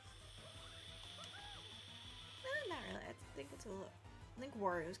 No, not really. I think it's a little... I think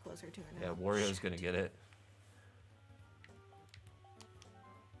Wario's closer to it now. Yeah, Wario's gonna get it.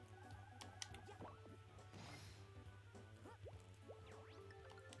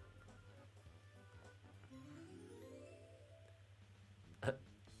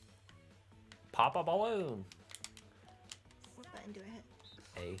 Pop a balloon. What button do I hit?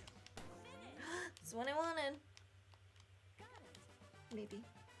 A. It's what I wanted. Maybe.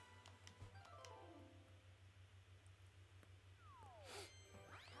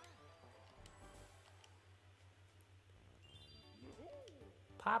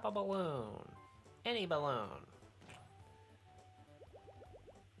 Pop a balloon. Any balloon.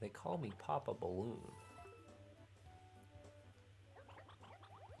 They call me Papa Balloon.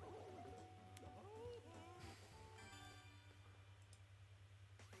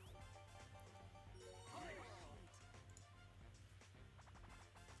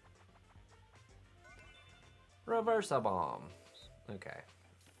 Reverse a bomb. Okay.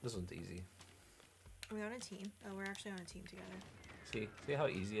 This one's easy. Are we on a team? Oh, we're actually on a team together. See how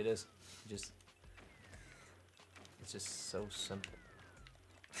easy it is? It's just so simple.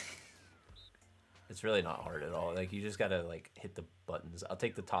 It's really not hard at all. Like, you just gotta, like, hit the buttons. I'll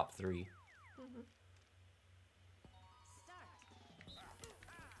take the top 3.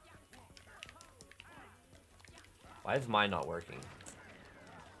 Why is mine not working?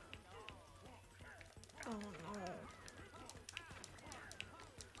 Oh no.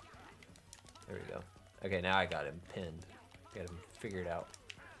 There we go. Okay, now I got him pinned. Got him figured out.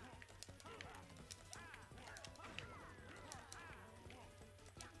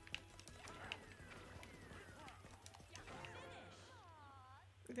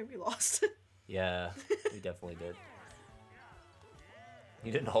 I think we lost. Yeah, we definitely did.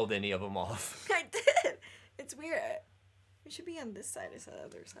 You didn't hold any of them off. I did. It's weird. We should be on this side instead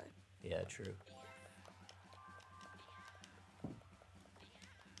of the other side. Yeah, true.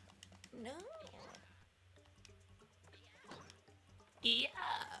 No. Yeah.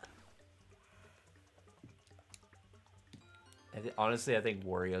 Honestly, I think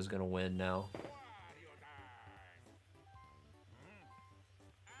Wario's gonna win now.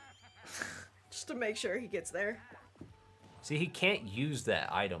 Just to make sure he gets there. See, he can't use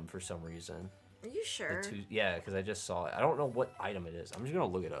that item for some reason. Are you sure? Yeah, because I just saw it. I don't know what item it is. I'm just gonna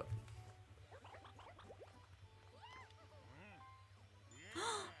look it up.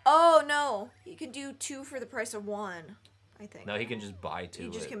 Oh no, you can do 2 for the price of 1. I think. No, he can just buy 2.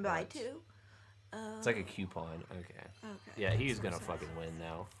 You just at can buy once. 2. It's like a coupon. Okay. Okay. Yeah, he's Makes gonna sense. fucking win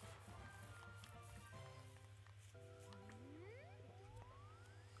now.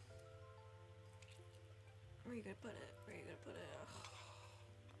 Where you gonna put it? Where you gonna put it? Ugh.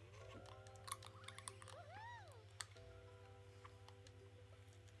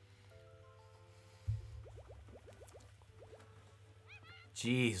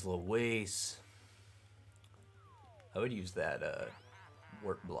 Jeez Louise. I would use that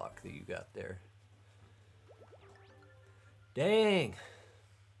work block that you got there. Dang.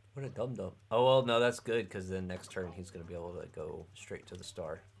 What a dum-dum. Oh, well, no, that's good, because then next turn he's going to be able to go straight to the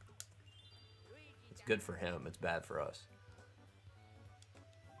star. It's good for him. It's bad for us.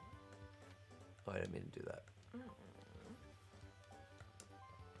 Oh, I didn't mean to do that.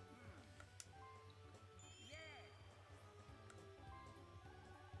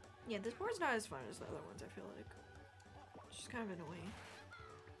 Yeah, this board's not as fun as the other ones, I feel like. It's just kind of annoying.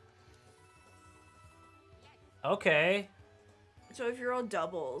 Okay. So if you roll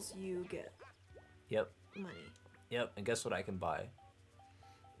doubles, you get Yep. money. Yep. And guess what I can buy?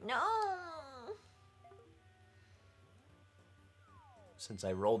 No! Since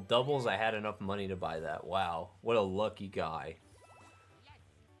I rolled doubles, I had enough money to buy that. Wow. What a lucky guy.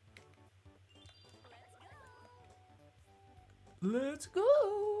 Let's go.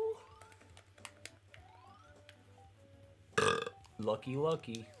 Lucky,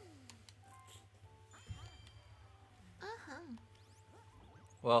 lucky.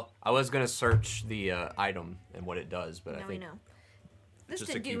 Well, I was gonna search the item and what it does, but I Now we think know. This just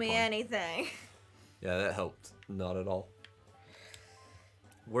a didn't do me coupon. anything. yeah, that helped. Not at all.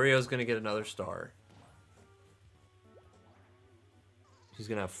 Wario's gonna get another star. He's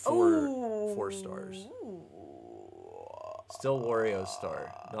gonna have four stars. Still Wario's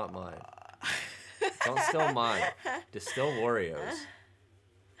star, not mine. Don't steal mine. Just steal Wario's.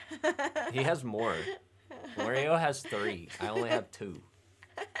 He has more. Wario has 3. I only have 2.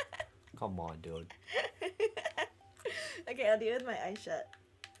 Come on, dude. Okay, I'll do it with my eyes shut.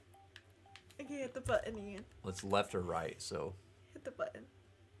 Okay, hit the button again. What's left or right? So Hit the button.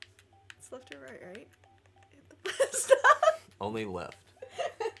 It's left or right, right? Hit the button. Stop! only left.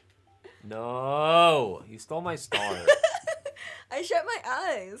 No, you stole my star. I shut my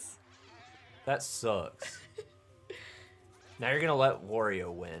eyes. That sucks. Now you're gonna let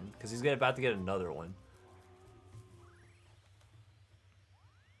Wario win because he's about to get another one.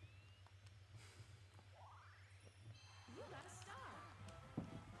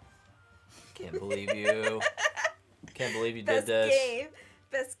 Can't believe you. Can't believe you did Best this. game.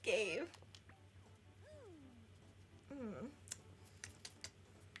 Best game.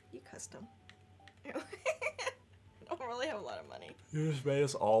 You custom. I don't really have a lot of money. You just made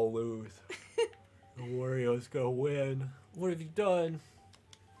us all lose. The Wario's gonna win. What have you done?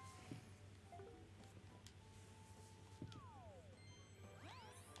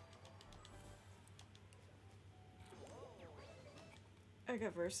 Okay,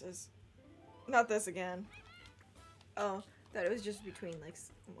 versus. Not this again. Oh, thought it was just between like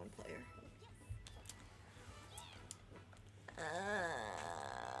one player.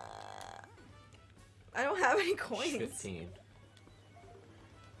 I don't have any coins. 15.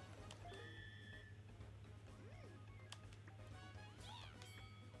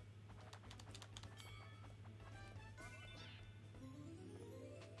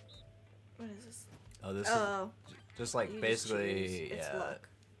 What is this? Oh, this Oh, is just like you just basically, choose. It's yeah. luck.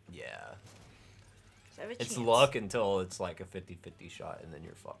 Yeah. So I have a It's chance. luck until it's like a 50-50 shot and then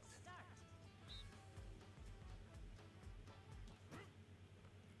you're fucked.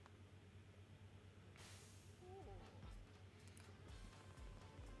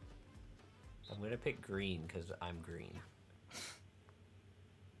 I'm gonna pick green because I'm green.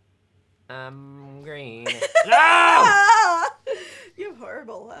 I'm green. No! Ah! You have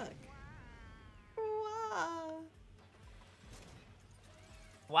horrible luck. Wow.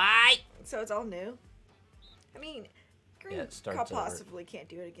 Why? So it's all new? I mean, green Yeah, it starts over. possibly can't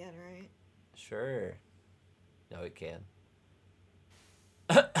do it again, right? Sure. No, it can.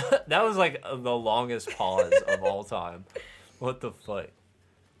 That was like the longest pause of all time. What the fuck?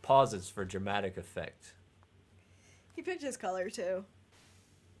 Pauses for dramatic effect. He picked his color too.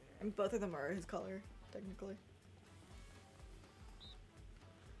 And both of them are his color, technically.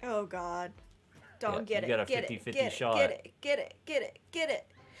 Oh god. Don't Yeah, get you it. got a Get 50-50 it. Get shot. it. Get it. Get it. Get it. Get it.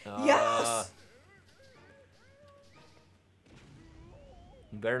 Uh, Yes!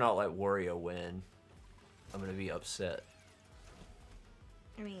 You better not let Wario win. I'm gonna be upset.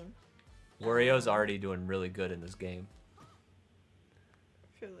 I mean, Wario's already doing really good in this game.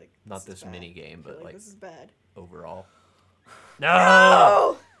 feel like Not is this bad. mini game, I feel but like this is bad. overall.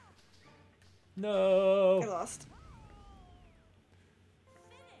 No! No! I No! lost.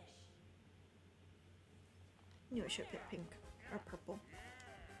 Knew I should pick pink or purple.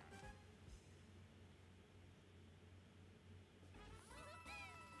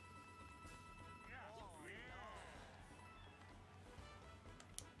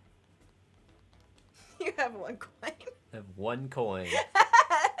 You have 1 coin I have 1 coin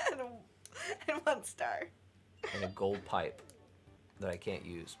and 1 star. and a gold pipe that I can't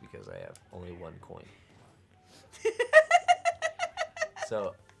use because I have only 1 coin.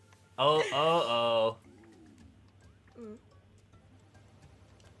 So, oh. Mm.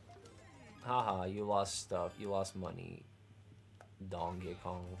 Haha, you lost stuff. You lost money. Donkey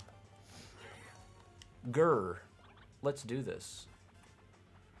Kong. Grr. Let's do this.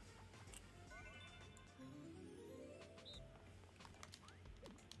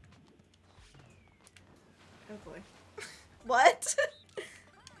 Oh boy. What?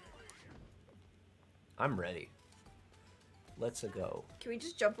 I'm ready. Let's go. Can we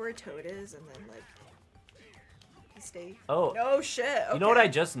just jump where Toad is and then like stay? Oh. No shit. Okay. You know what I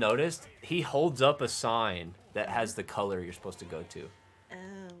just noticed? He holds up a sign that has the color you're supposed to go to. Oh,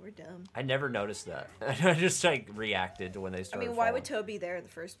 we're dumb. I never noticed that. I just like reacted to when they I started mean, why would falling. Toad be there in the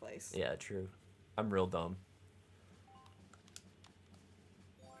first place? Yeah, true. I'm real dumb.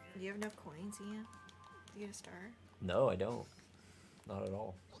 Do you have enough coins, Ian? To get a star? No, I don't. Not at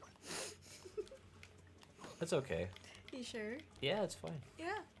all. That's okay. You sure? Yeah, it's fine.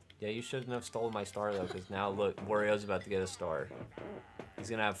 Yeah. Yeah, you shouldn't have stolen my star though, because now look, Wario's about to get a star. He's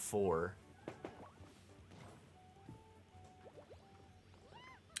gonna have 4.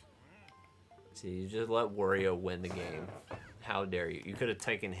 See, you just let Wario win the game. How dare you? You could have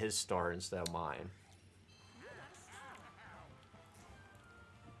taken his star instead of mine.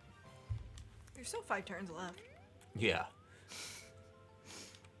 There's still 5 turns left. Yeah.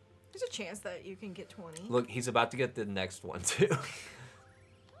 There's a chance that you can get 20. Look, he's about to get the next one too.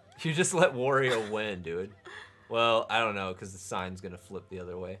 You just let Wario win, dude. Well, I don't know, because the sign's gonna flip the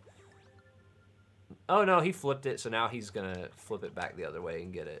other way. Oh no, he flipped it, so now he's gonna flip it back the other way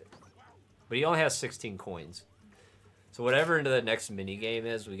and get it. But he only has 16 coins. So whatever into the next mini game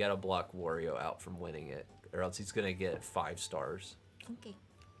is, we gotta block Wario out from winning it, or else he's gonna get 5 stars. Okay.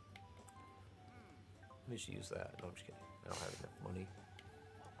 Let me just use that. No, I'm just kidding. I don't have enough money.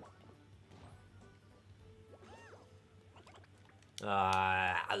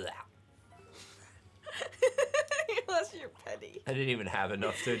 Unless you're petty. I didn't even have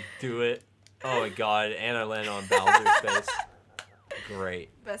enough to do it. Oh my god, and I landed on Bowser's face. Great.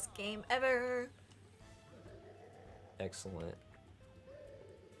 Best game ever. Excellent.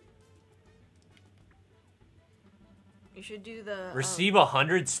 You should do the Receive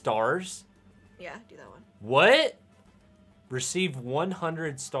 100 stars? yeah, do that one. What? Receive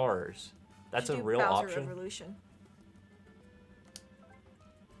 100 stars. That's You a should do real Bowser option? Revolution.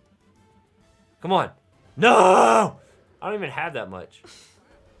 Come on. No! I don't even have that much.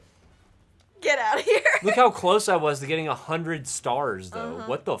 Get out of here. Look how close I was to getting 100 stars, though.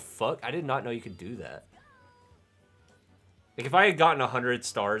 What the fuck? I did not know you could do that. Like, if I had gotten 100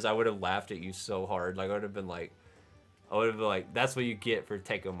 stars, I would have laughed at you so hard. Like, I would have been like, that's what you get for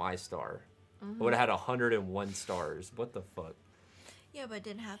taking my star. I would have had 101 stars. What the fuck? Yeah, but it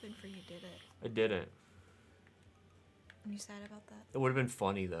didn't happen for you, did it? I didn't. Are you sad about that? It would have been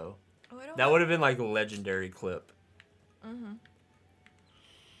funny, though. Oh, I don't That would have been like a legendary clip.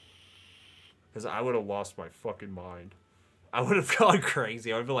 Because I would have lost my fucking mind. I would have gone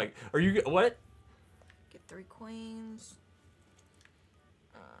crazy. I would be like, are you... What? Get 3 coins.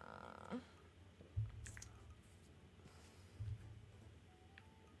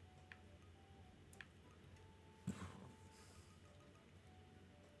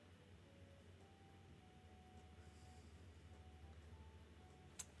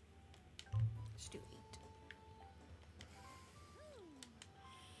 Let's do 8.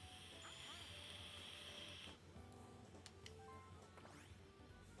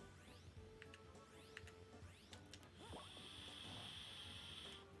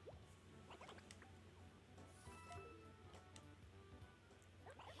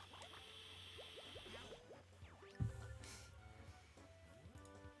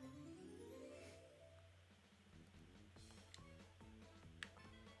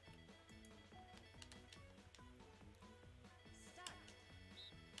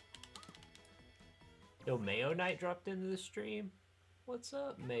 Yo, Mayo Knight dropped into the stream. What's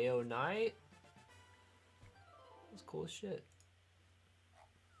up, Mayo Knight? That's cool as shit.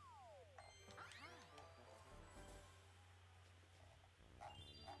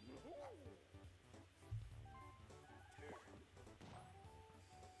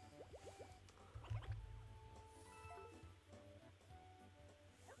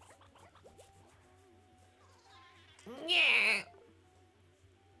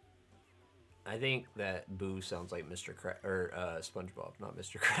 I think that Boo sounds like Mr. SpongeBob, not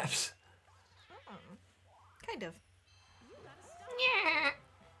Mr. Krabs. Kind of.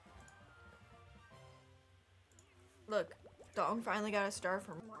 Look, Dong finally got a star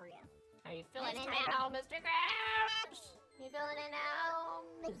from Mario. Are you feeling it now, Mr. Krabs? You feeling it now,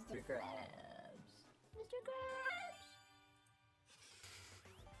 Mr. Krabs? Mr. Krabs?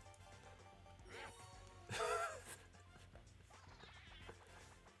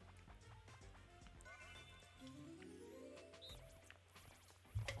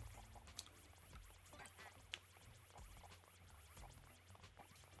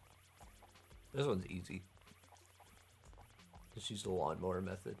 This one's easy. Just use the lawnmower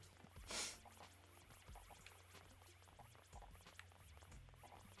method.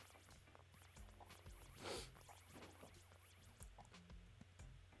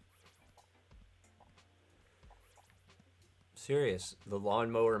 Serious, the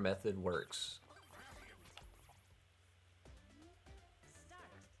lawnmower method works.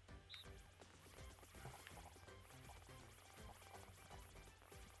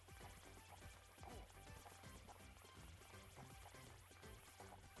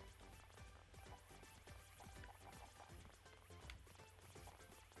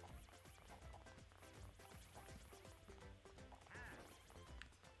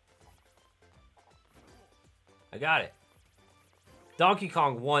 I got it. Donkey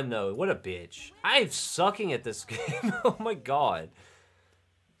Kong won, though. What a bitch. I'm sucking at this game. Oh, my God.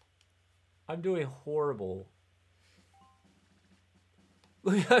 I'm doing horrible.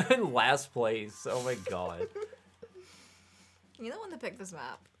 Look, I'm in last place. Oh, my God. You're the one that picked this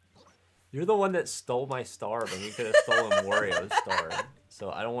map. You're the one that stole my star, but you could have stolen Wario's star. So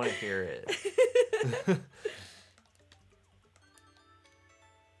I don't want to hear it.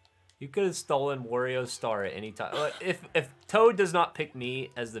 You could have stolen Wario's star at any time. If Toad does not pick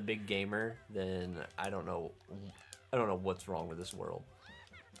me as the big gamer, then I don't know what's wrong with this world.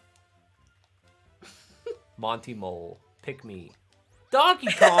 Monty Mole, pick me.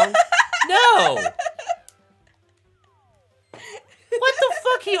 Donkey Kong? No! What the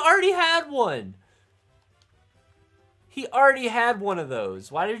fuck? He already had one. He already had one of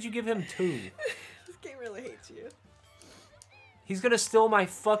those. Why did you give him two? This game really hates you. He's gonna steal my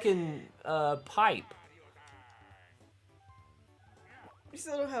fucking pipe. You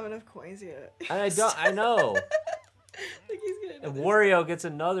still don't have enough coins yet. I know. Like he's gonna And Wario gets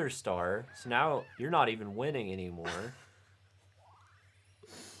another star, so now you're not even winning anymore.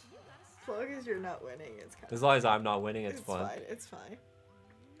 As long as you're not winning, it's kind of. As long as I'm not winning, it's fun. Fine. It's fine.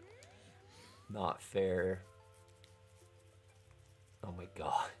 Not fair. Oh my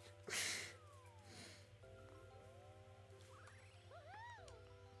God.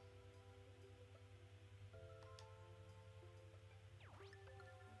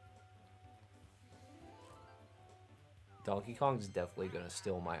 Donkey Kong's definitely gonna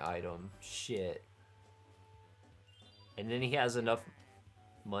steal my item. Shit. And then he has enough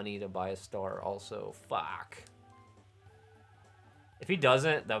money to buy a star also. Fuck. If he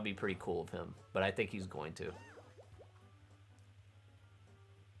doesn't, that would be pretty cool of him. But I think he's going to.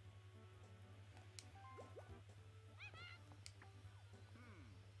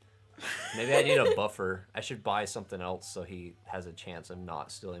 Maybe I need a buffer. I should buy something else so he has a chance of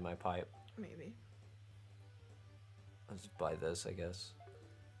not stealing my pipe. Maybe. I'll just buy this, I guess.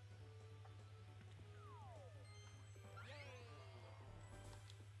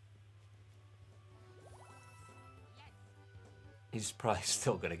 He's probably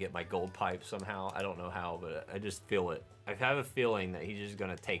still gonna get my gold pipe somehow. I don't know how, but I just feel it. I have a feeling that he's just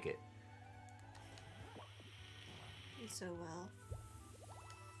gonna take it. You so well.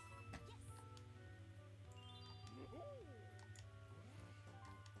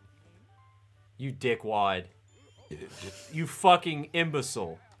 You dickwad. You fucking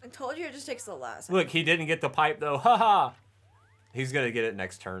imbecile. I told you it just takes the last. Look, he didn't get the pipe though. Haha. He's gonna get it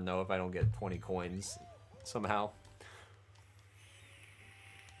next turn though if I don't get 20 coins somehow.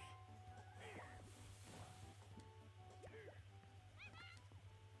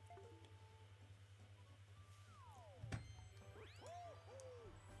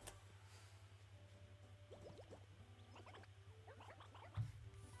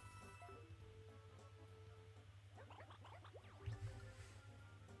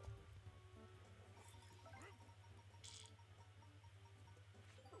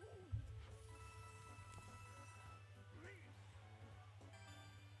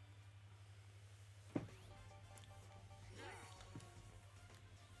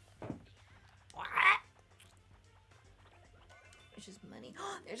 Which is money.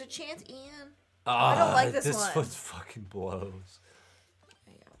 There's a chance, Ian. I don't like this one. This one fucking blows.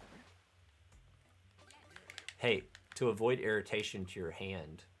 Yeah, Hey, to avoid irritation to your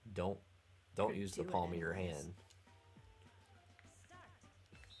hand, don't use the do it palm of your anyways. hand.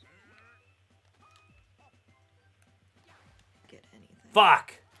 Get anything.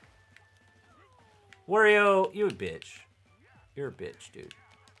 Fuck! Wario, you a bitch. You're a bitch, dude.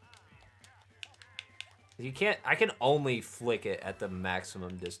 You can't... I can only flick it at the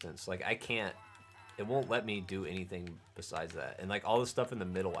maximum distance. Like, I can't... It won't let me do anything besides that. And, like, all the stuff in the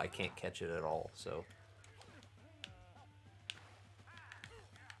middle, I can't catch it at all, so...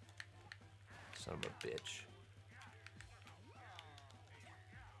 Son of a bitch.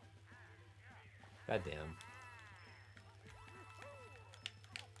 Goddamn.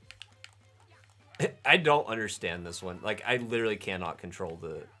 I don't understand this one. Like, I literally cannot control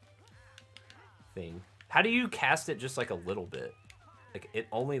the thing. How do you cast it just like a little bit? Like, it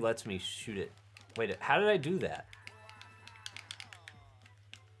only lets me shoot it. Wait, how did I do that?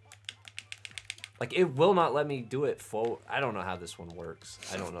 Like, it will not let me do it full. I don't know how this one works.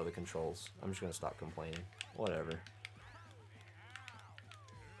 I don't know the controls. I'm just gonna stop complaining. Whatever.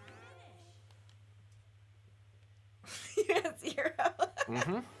 You got 0.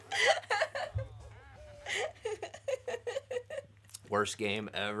 Mm-hmm. Worst game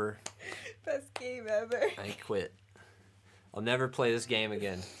ever. Best game ever. I quit. I'll never play this game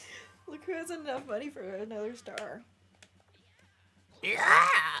again. Look who has enough money for another star. Yeah!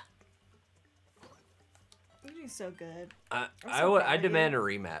 You're doing so good. I so proud I of you. demand a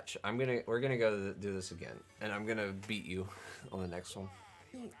rematch. We're gonna go do this again, and I'm gonna beat you on the next one.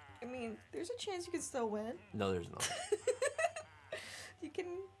 I mean, there's a chance you could still win. No, there's not.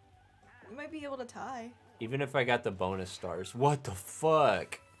 You might be able to tie. Even if I got the bonus stars. What the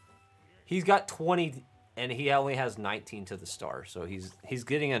fuck? He's got 20, and he only has 19 to the star, so he's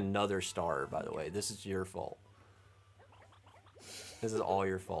getting another star. By the way, this is your fault. This is all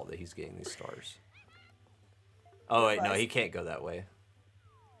your fault that he's getting these stars. Oh wait, no, he can't go that way.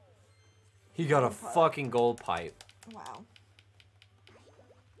 He got a fucking gold pipe. Wow.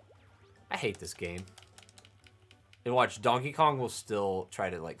 I hate this game. And watch, Donkey Kong will still try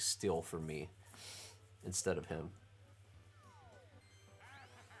to, like, steal from me instead of him.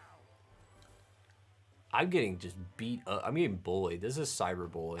 I'm getting just beat up. I'm getting bullied. This is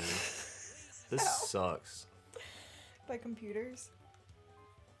cyberbullying. This sucks. By computers.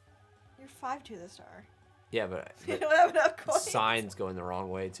 You're 5 to the star. Yeah, but You don't have enough the coins. sign's going the wrong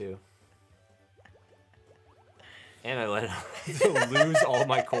way, too. And I let him lose all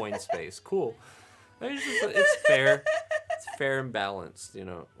my coin space. Cool. It's fair. It's fair and balanced, you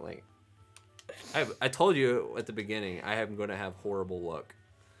know. Like, I told you at the beginning, I am going to have horrible luck.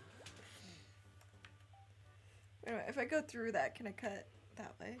 Anyway, if I go through that, can I cut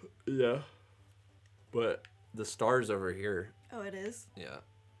that way? Yeah. But the star's over here. Oh, it is? Yeah.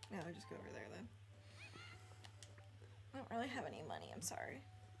 No, I just go over there then. I don't really have any money, I'm sorry.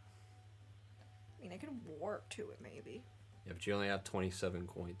 I mean, I could warp to it, maybe. Yeah, but you only have 27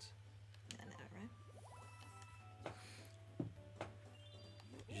 coins. I know, right?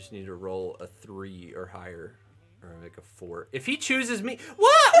 You just need to roll a 3 or higher. Or like a 4. If he chooses me...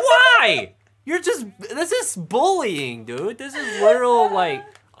 What? Why? You're just... This is bullying, dude. This is literal, like...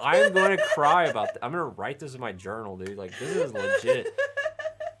 I'm going to cry about that. I'm going to write this in my journal, dude. Like, this is legit.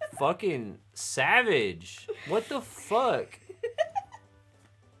 Fucking savage. What the fuck?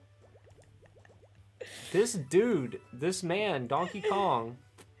 This dude, this man, Donkey Kong.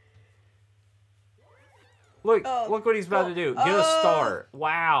 Look, Oh, look what he's about to do. Get a star.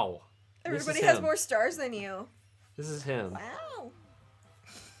 Wow. This is Everybody has him. more stars than you. This is him. Wow.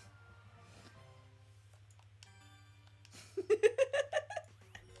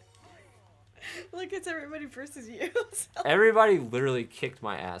 Look, it's everybody versus you. So- Everybody literally kicked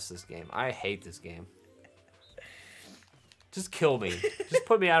my ass this game. I hate this game. Just kill me. Just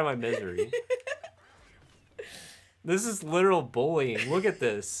put me out of my misery. This is literal bullying. Look at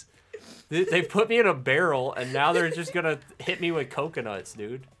this. They put me in a barrel, and now they're just gonna hit me with coconuts,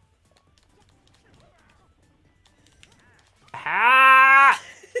 dude. Ha!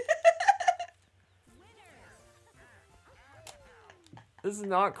 This is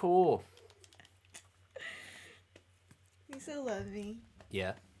not cool. You still love me.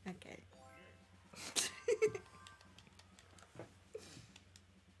 Yeah. Okay.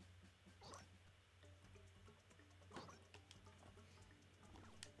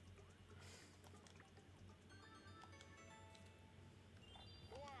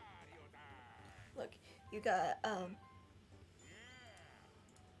 Look, you got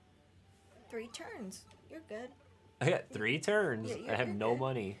 3 turns. You're good. I got 3 turns. Yeah, I have you're no good.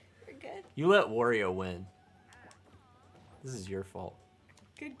 money. You're good. You let Wario win. This is your fault.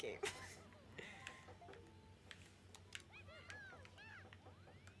 Good game.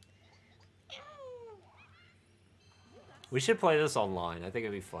 We should play this online. I think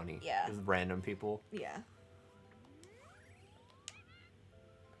it'd be funny. Yeah. With random people. Yeah.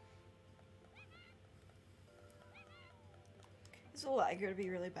 Is the lag going to be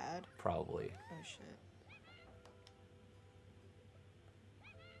really bad? Probably. Oh shit.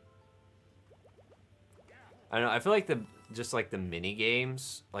 I don't know. I feel like just like the mini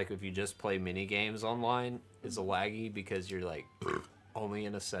games, like if you just play mini games online, is a laggy because you're like only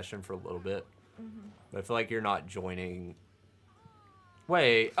in a session for a little bit. But I feel like you're not joining.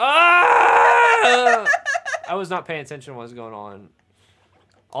 Wait. Ah! I was not paying attention to what was going on.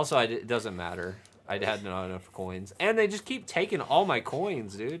 Also, it doesn't matter. I had not enough coins, and they just keep taking all my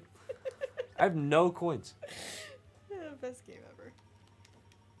coins, dude. I have no coins. Best game ever.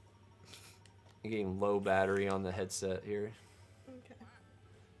 I'm getting low battery on the headset here. Okay.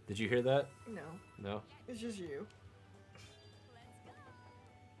 Did you hear that? No, No? it's just you.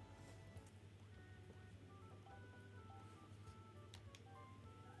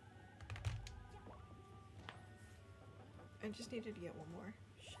 I just needed to get one more.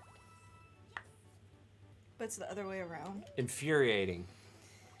 Shit. But it's the other way around. Infuriating.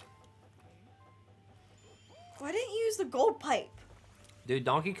 Why didn't you use the gold pipe? Dude,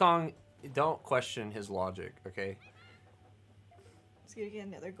 Donkey Kong, don't question his logic, okay? He's gonna get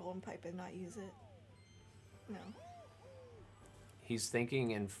another golden pipe and not use it. No. He's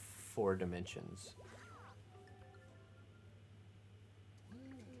thinking in 4 dimensions.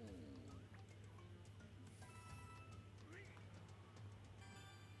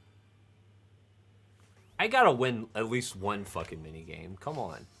 I gotta win at least one fucking mini game. Come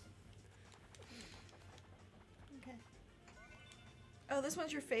on. Okay. Oh, this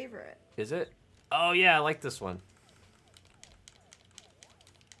one's your favorite. Is it? Oh yeah, I like this one.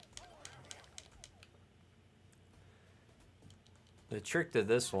 The trick to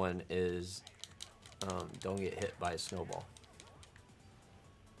this one is don't get hit by a snowball.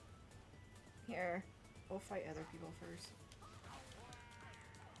 Here, we'll fight other people first.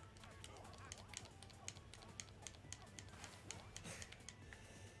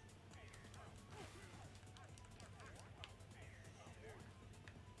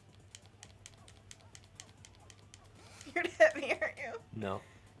 You're gonna hit me, aren't you? No.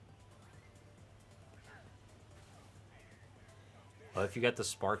 Well, if you got the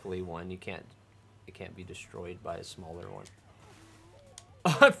sparkly one, it can't be destroyed by a smaller one.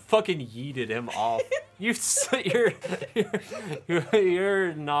 I fucking yeeted him off. You're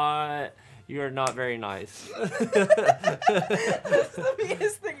not very nice. That's the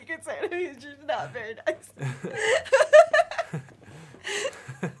meanest thing you can say to me. Is just not very nice.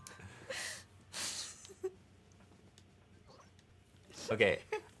 Okay,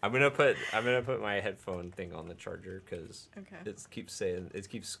 I'm gonna put my headphone thing on the charger because Okay. it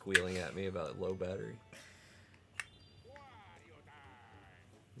keeps squealing at me about low battery.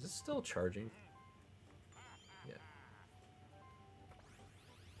 Is it still charging? Yeah.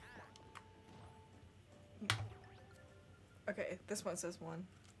 Okay, this one says 1.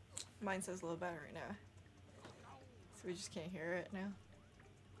 Mine says low battery now. So we just can't hear it now.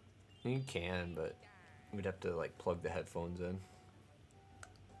 You can, but we'd have to like plug the headphones in.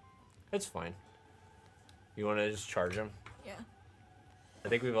 It's fine. You want to just charge them? Yeah. I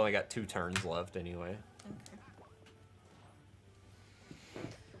think we've only got 2 turns left anyway. Okay.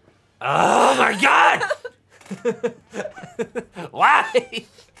 Oh my god! Why?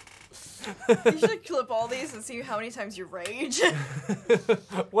 You should clip all these and see how many times you rage.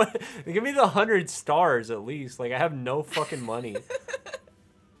 What? Give me the 100 stars at least. Like I have no fucking money.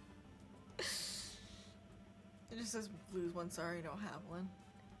 It just says lose 1 star, you don't have one.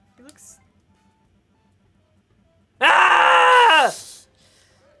 He looks... Ah!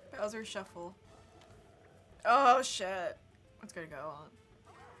 Bowser Shuffle. Oh shit. What's gonna go on?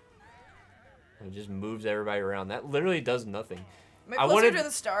 It just moves everybody around. That literally does nothing. Am I closer to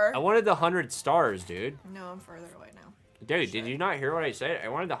the star? I wanted the 100 stars, dude. No, I'm further away now. Dude, Shit. did you not hear what I said? I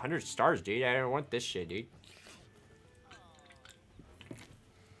wanted the 100 stars, dude. I don't want this shit, dude.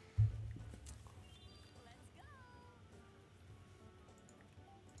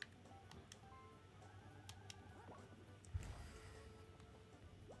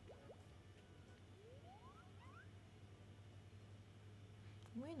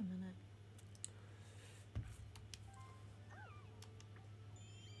 Wait a minute.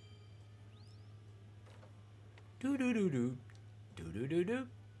 Do do do do. Do do do do.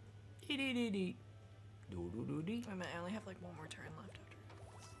 Dee dee dee dee. Do do do dee. Wait a minute, I only have like 1 more turn left after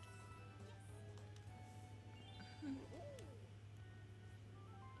this.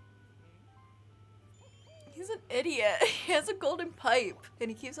 He's an idiot. He has a golden pipe, and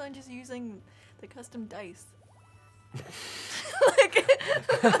he keeps on just using the custom dice.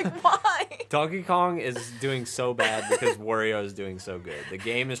 like why? Donkey Kong is doing so bad because Wario is doing so good. The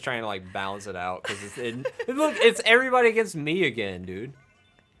game is trying to like balance it out because look, it's everybody against me again, dude.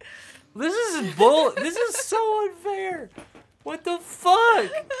 This is This is so unfair. What the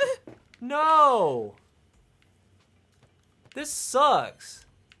fuck? No. This sucks.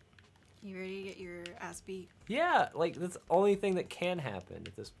 You ready to get your ass beat? Yeah, like that's the only thing that can happen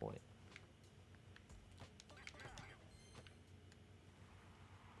at this point.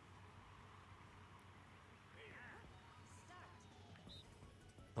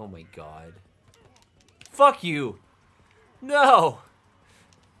 Oh my god. Fuck you! No!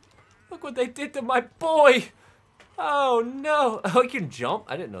 Look what they did to my boy! Oh no! Oh, you can jump?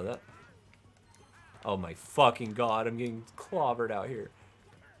 I didn't know that. Oh my fucking god, I'm getting clobbered out here.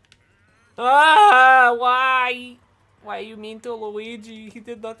 Ah! Why? Why are you mean to Luigi? He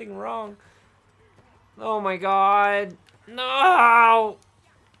did nothing wrong. Oh my god. No!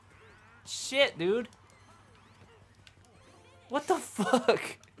 Shit, dude. What the fuck?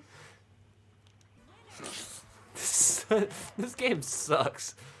 This game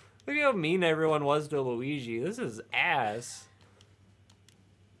sucks. Look at how mean everyone was to Luigi. This is ass.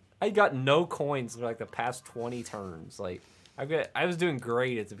 I got no coins for like the past 20 turns. Like, I was doing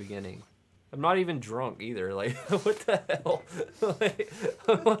great at the beginning. I'm not even drunk either. Like, what the hell? Like,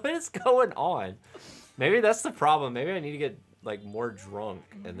 what is going on? Maybe that's the problem. Maybe I need to get like more drunk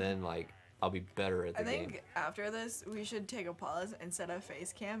and then like I'll be better at the game. I think after this, we should take a pause and set a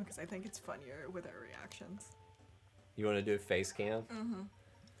face cam because I think it's funnier with our reactions. You want to do a face cam? Mm-hmm.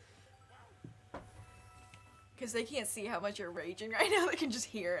 Because they can't see how much you're raging right now. They can just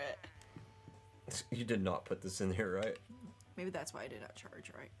hear it. You did not put this in here, right? Maybe that's why I did not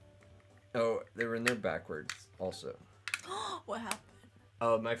charge right. Oh, they were in there backwards also. What happened?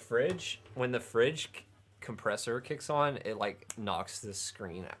 Oh, my fridge, when the fridge compressor kicks on, it like knocks this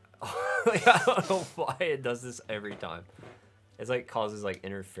screen out. Like, I don't know why it does this every time. It's like causes like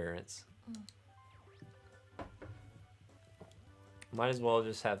interference. Might as well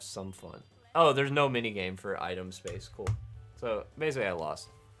just have some fun. Oh, there's no mini game for item space. Cool. So basically, I lost.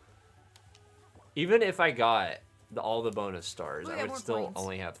 Even if I got all the bonus stars, Oh, I yeah, would more still points.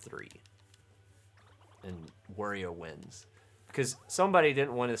 only have 3. And Wario wins. Because somebody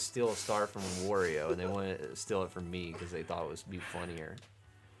didn't want to steal a star from Wario, and they wanted to steal it from me because they thought it would be funnier.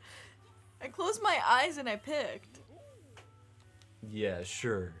 I closed my eyes and I picked. Yeah,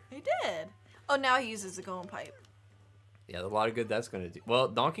 sure. I did. Oh, now he uses the golden pipe. Yeah, a lot of good that's going to do. Well,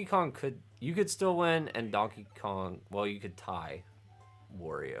 Donkey Kong you could still win, and Donkey Kong, well, you could tie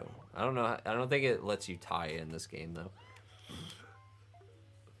Wario. I don't know. I don't think it lets you tie in this game, though.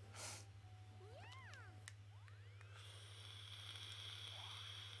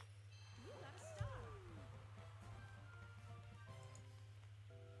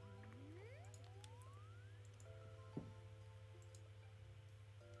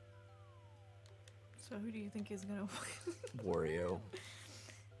 So who do you think is gonna win? Wario.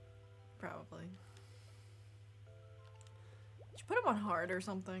 Probably. Did you put him on hard or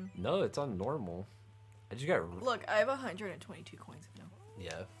something? No, it's on normal. I just got... Look, I have 122 coins now.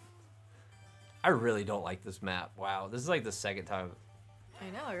 Yeah. I really don't like this map. Wow, this is like the second time. I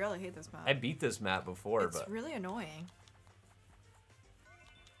know, I really hate this map. I beat this map before, It's but really annoying.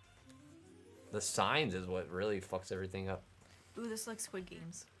 the signs is what really fucks everything up. Ooh, this looks Squid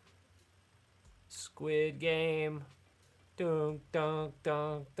Games. Squid Game. Dunk, dunk,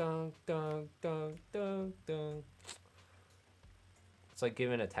 dunk, dunk, dunk, dunk, dunk, dunk. It's like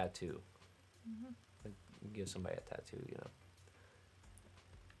giving a tattoo. Like you give somebody a tattoo, you know.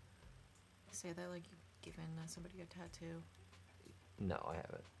 Say that like you've given somebody a tattoo. No, I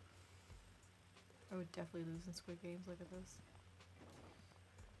haven't. I would definitely lose in Squid Games. Look at this.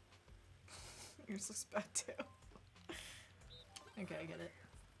 You're suspect too. Okay, I get it.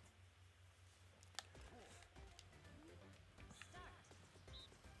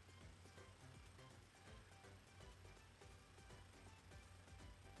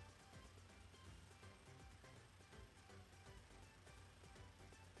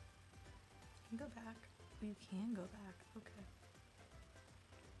 You can go back. Oh, you can go back. Okay.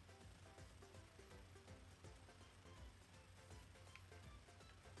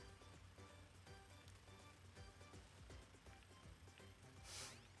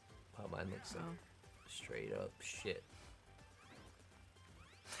 Wow, mine looks like Oh. straight up shit.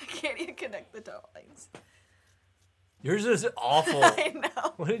 I can't even connect the dot lines. Yours is awful. I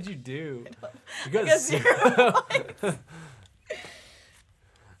know. What did you do? You I got got 0 0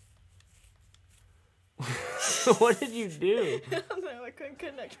 What did you do? I don't know. I couldn't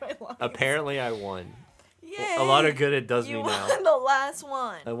connect my lines. Apparently, I won. Yay! A lot of good it does You me won now. the last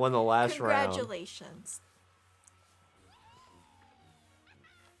one. I won the last round. Congratulations.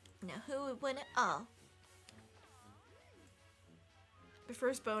 Now who would win it all? The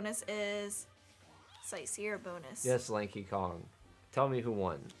first bonus is Sightseer bonus. Yes, Lanky Kong. Tell me who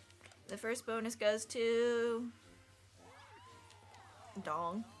won. The first bonus goes to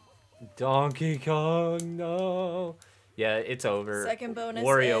Dong. Donkey Kong, no. Yeah, it's over. Second bonus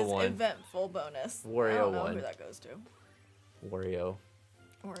Wario is won. eventful bonus. Wario I don't know won. who that goes to. Wario.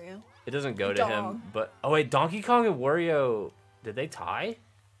 Wario. It doesn't go to Dong. him, but oh wait, Donkey Kong and Wario, did they tie?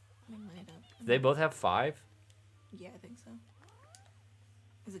 They might have. Did they both have 5? Yeah, I think so.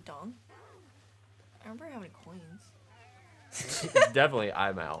 Is it Dong? I remember having coins. Definitely,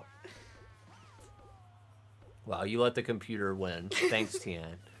 I'm out. Wow, you let the computer win. Thanks,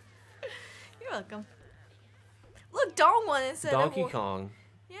 Tian. You're welcome. Look, Dong won instead of Donkey Kong.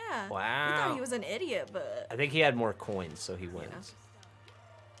 Yeah. We Wow. thought he was an idiot, but I think he had more coins, so he wins.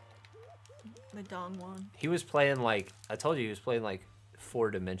 the Dong won. He was playing like, I told you, he was playing like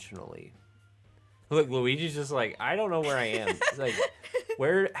 4-dimensionally. Look, Luigi's just like, I don't know where I am. He's like,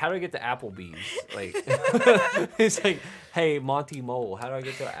 how do I get to Applebee's? Like, he's like, hey, Monty Mole, how do I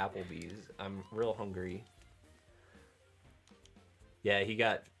get to Applebee's? I'm real hungry. Yeah,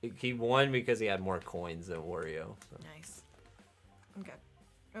 he won because he had more coins than Wario. So. Nice. Okay.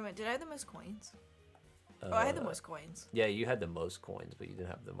 Wait a minute, did I have the most coins? Oh, I had the most coins. Yeah, you had the most coins, but you didn't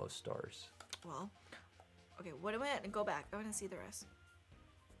have the most stars. Well, okay, what am I at? Go back. I want to see the rest.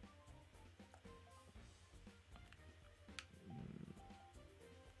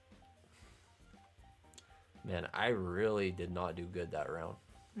 Man, I really did not do good that round.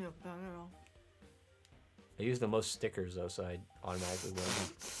 No, not at all. I used the most stickers though, so I automatically win.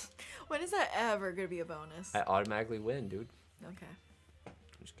 When is that ever going to be a bonus? I automatically win, dude. Okay. I'm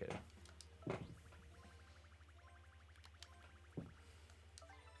just kidding.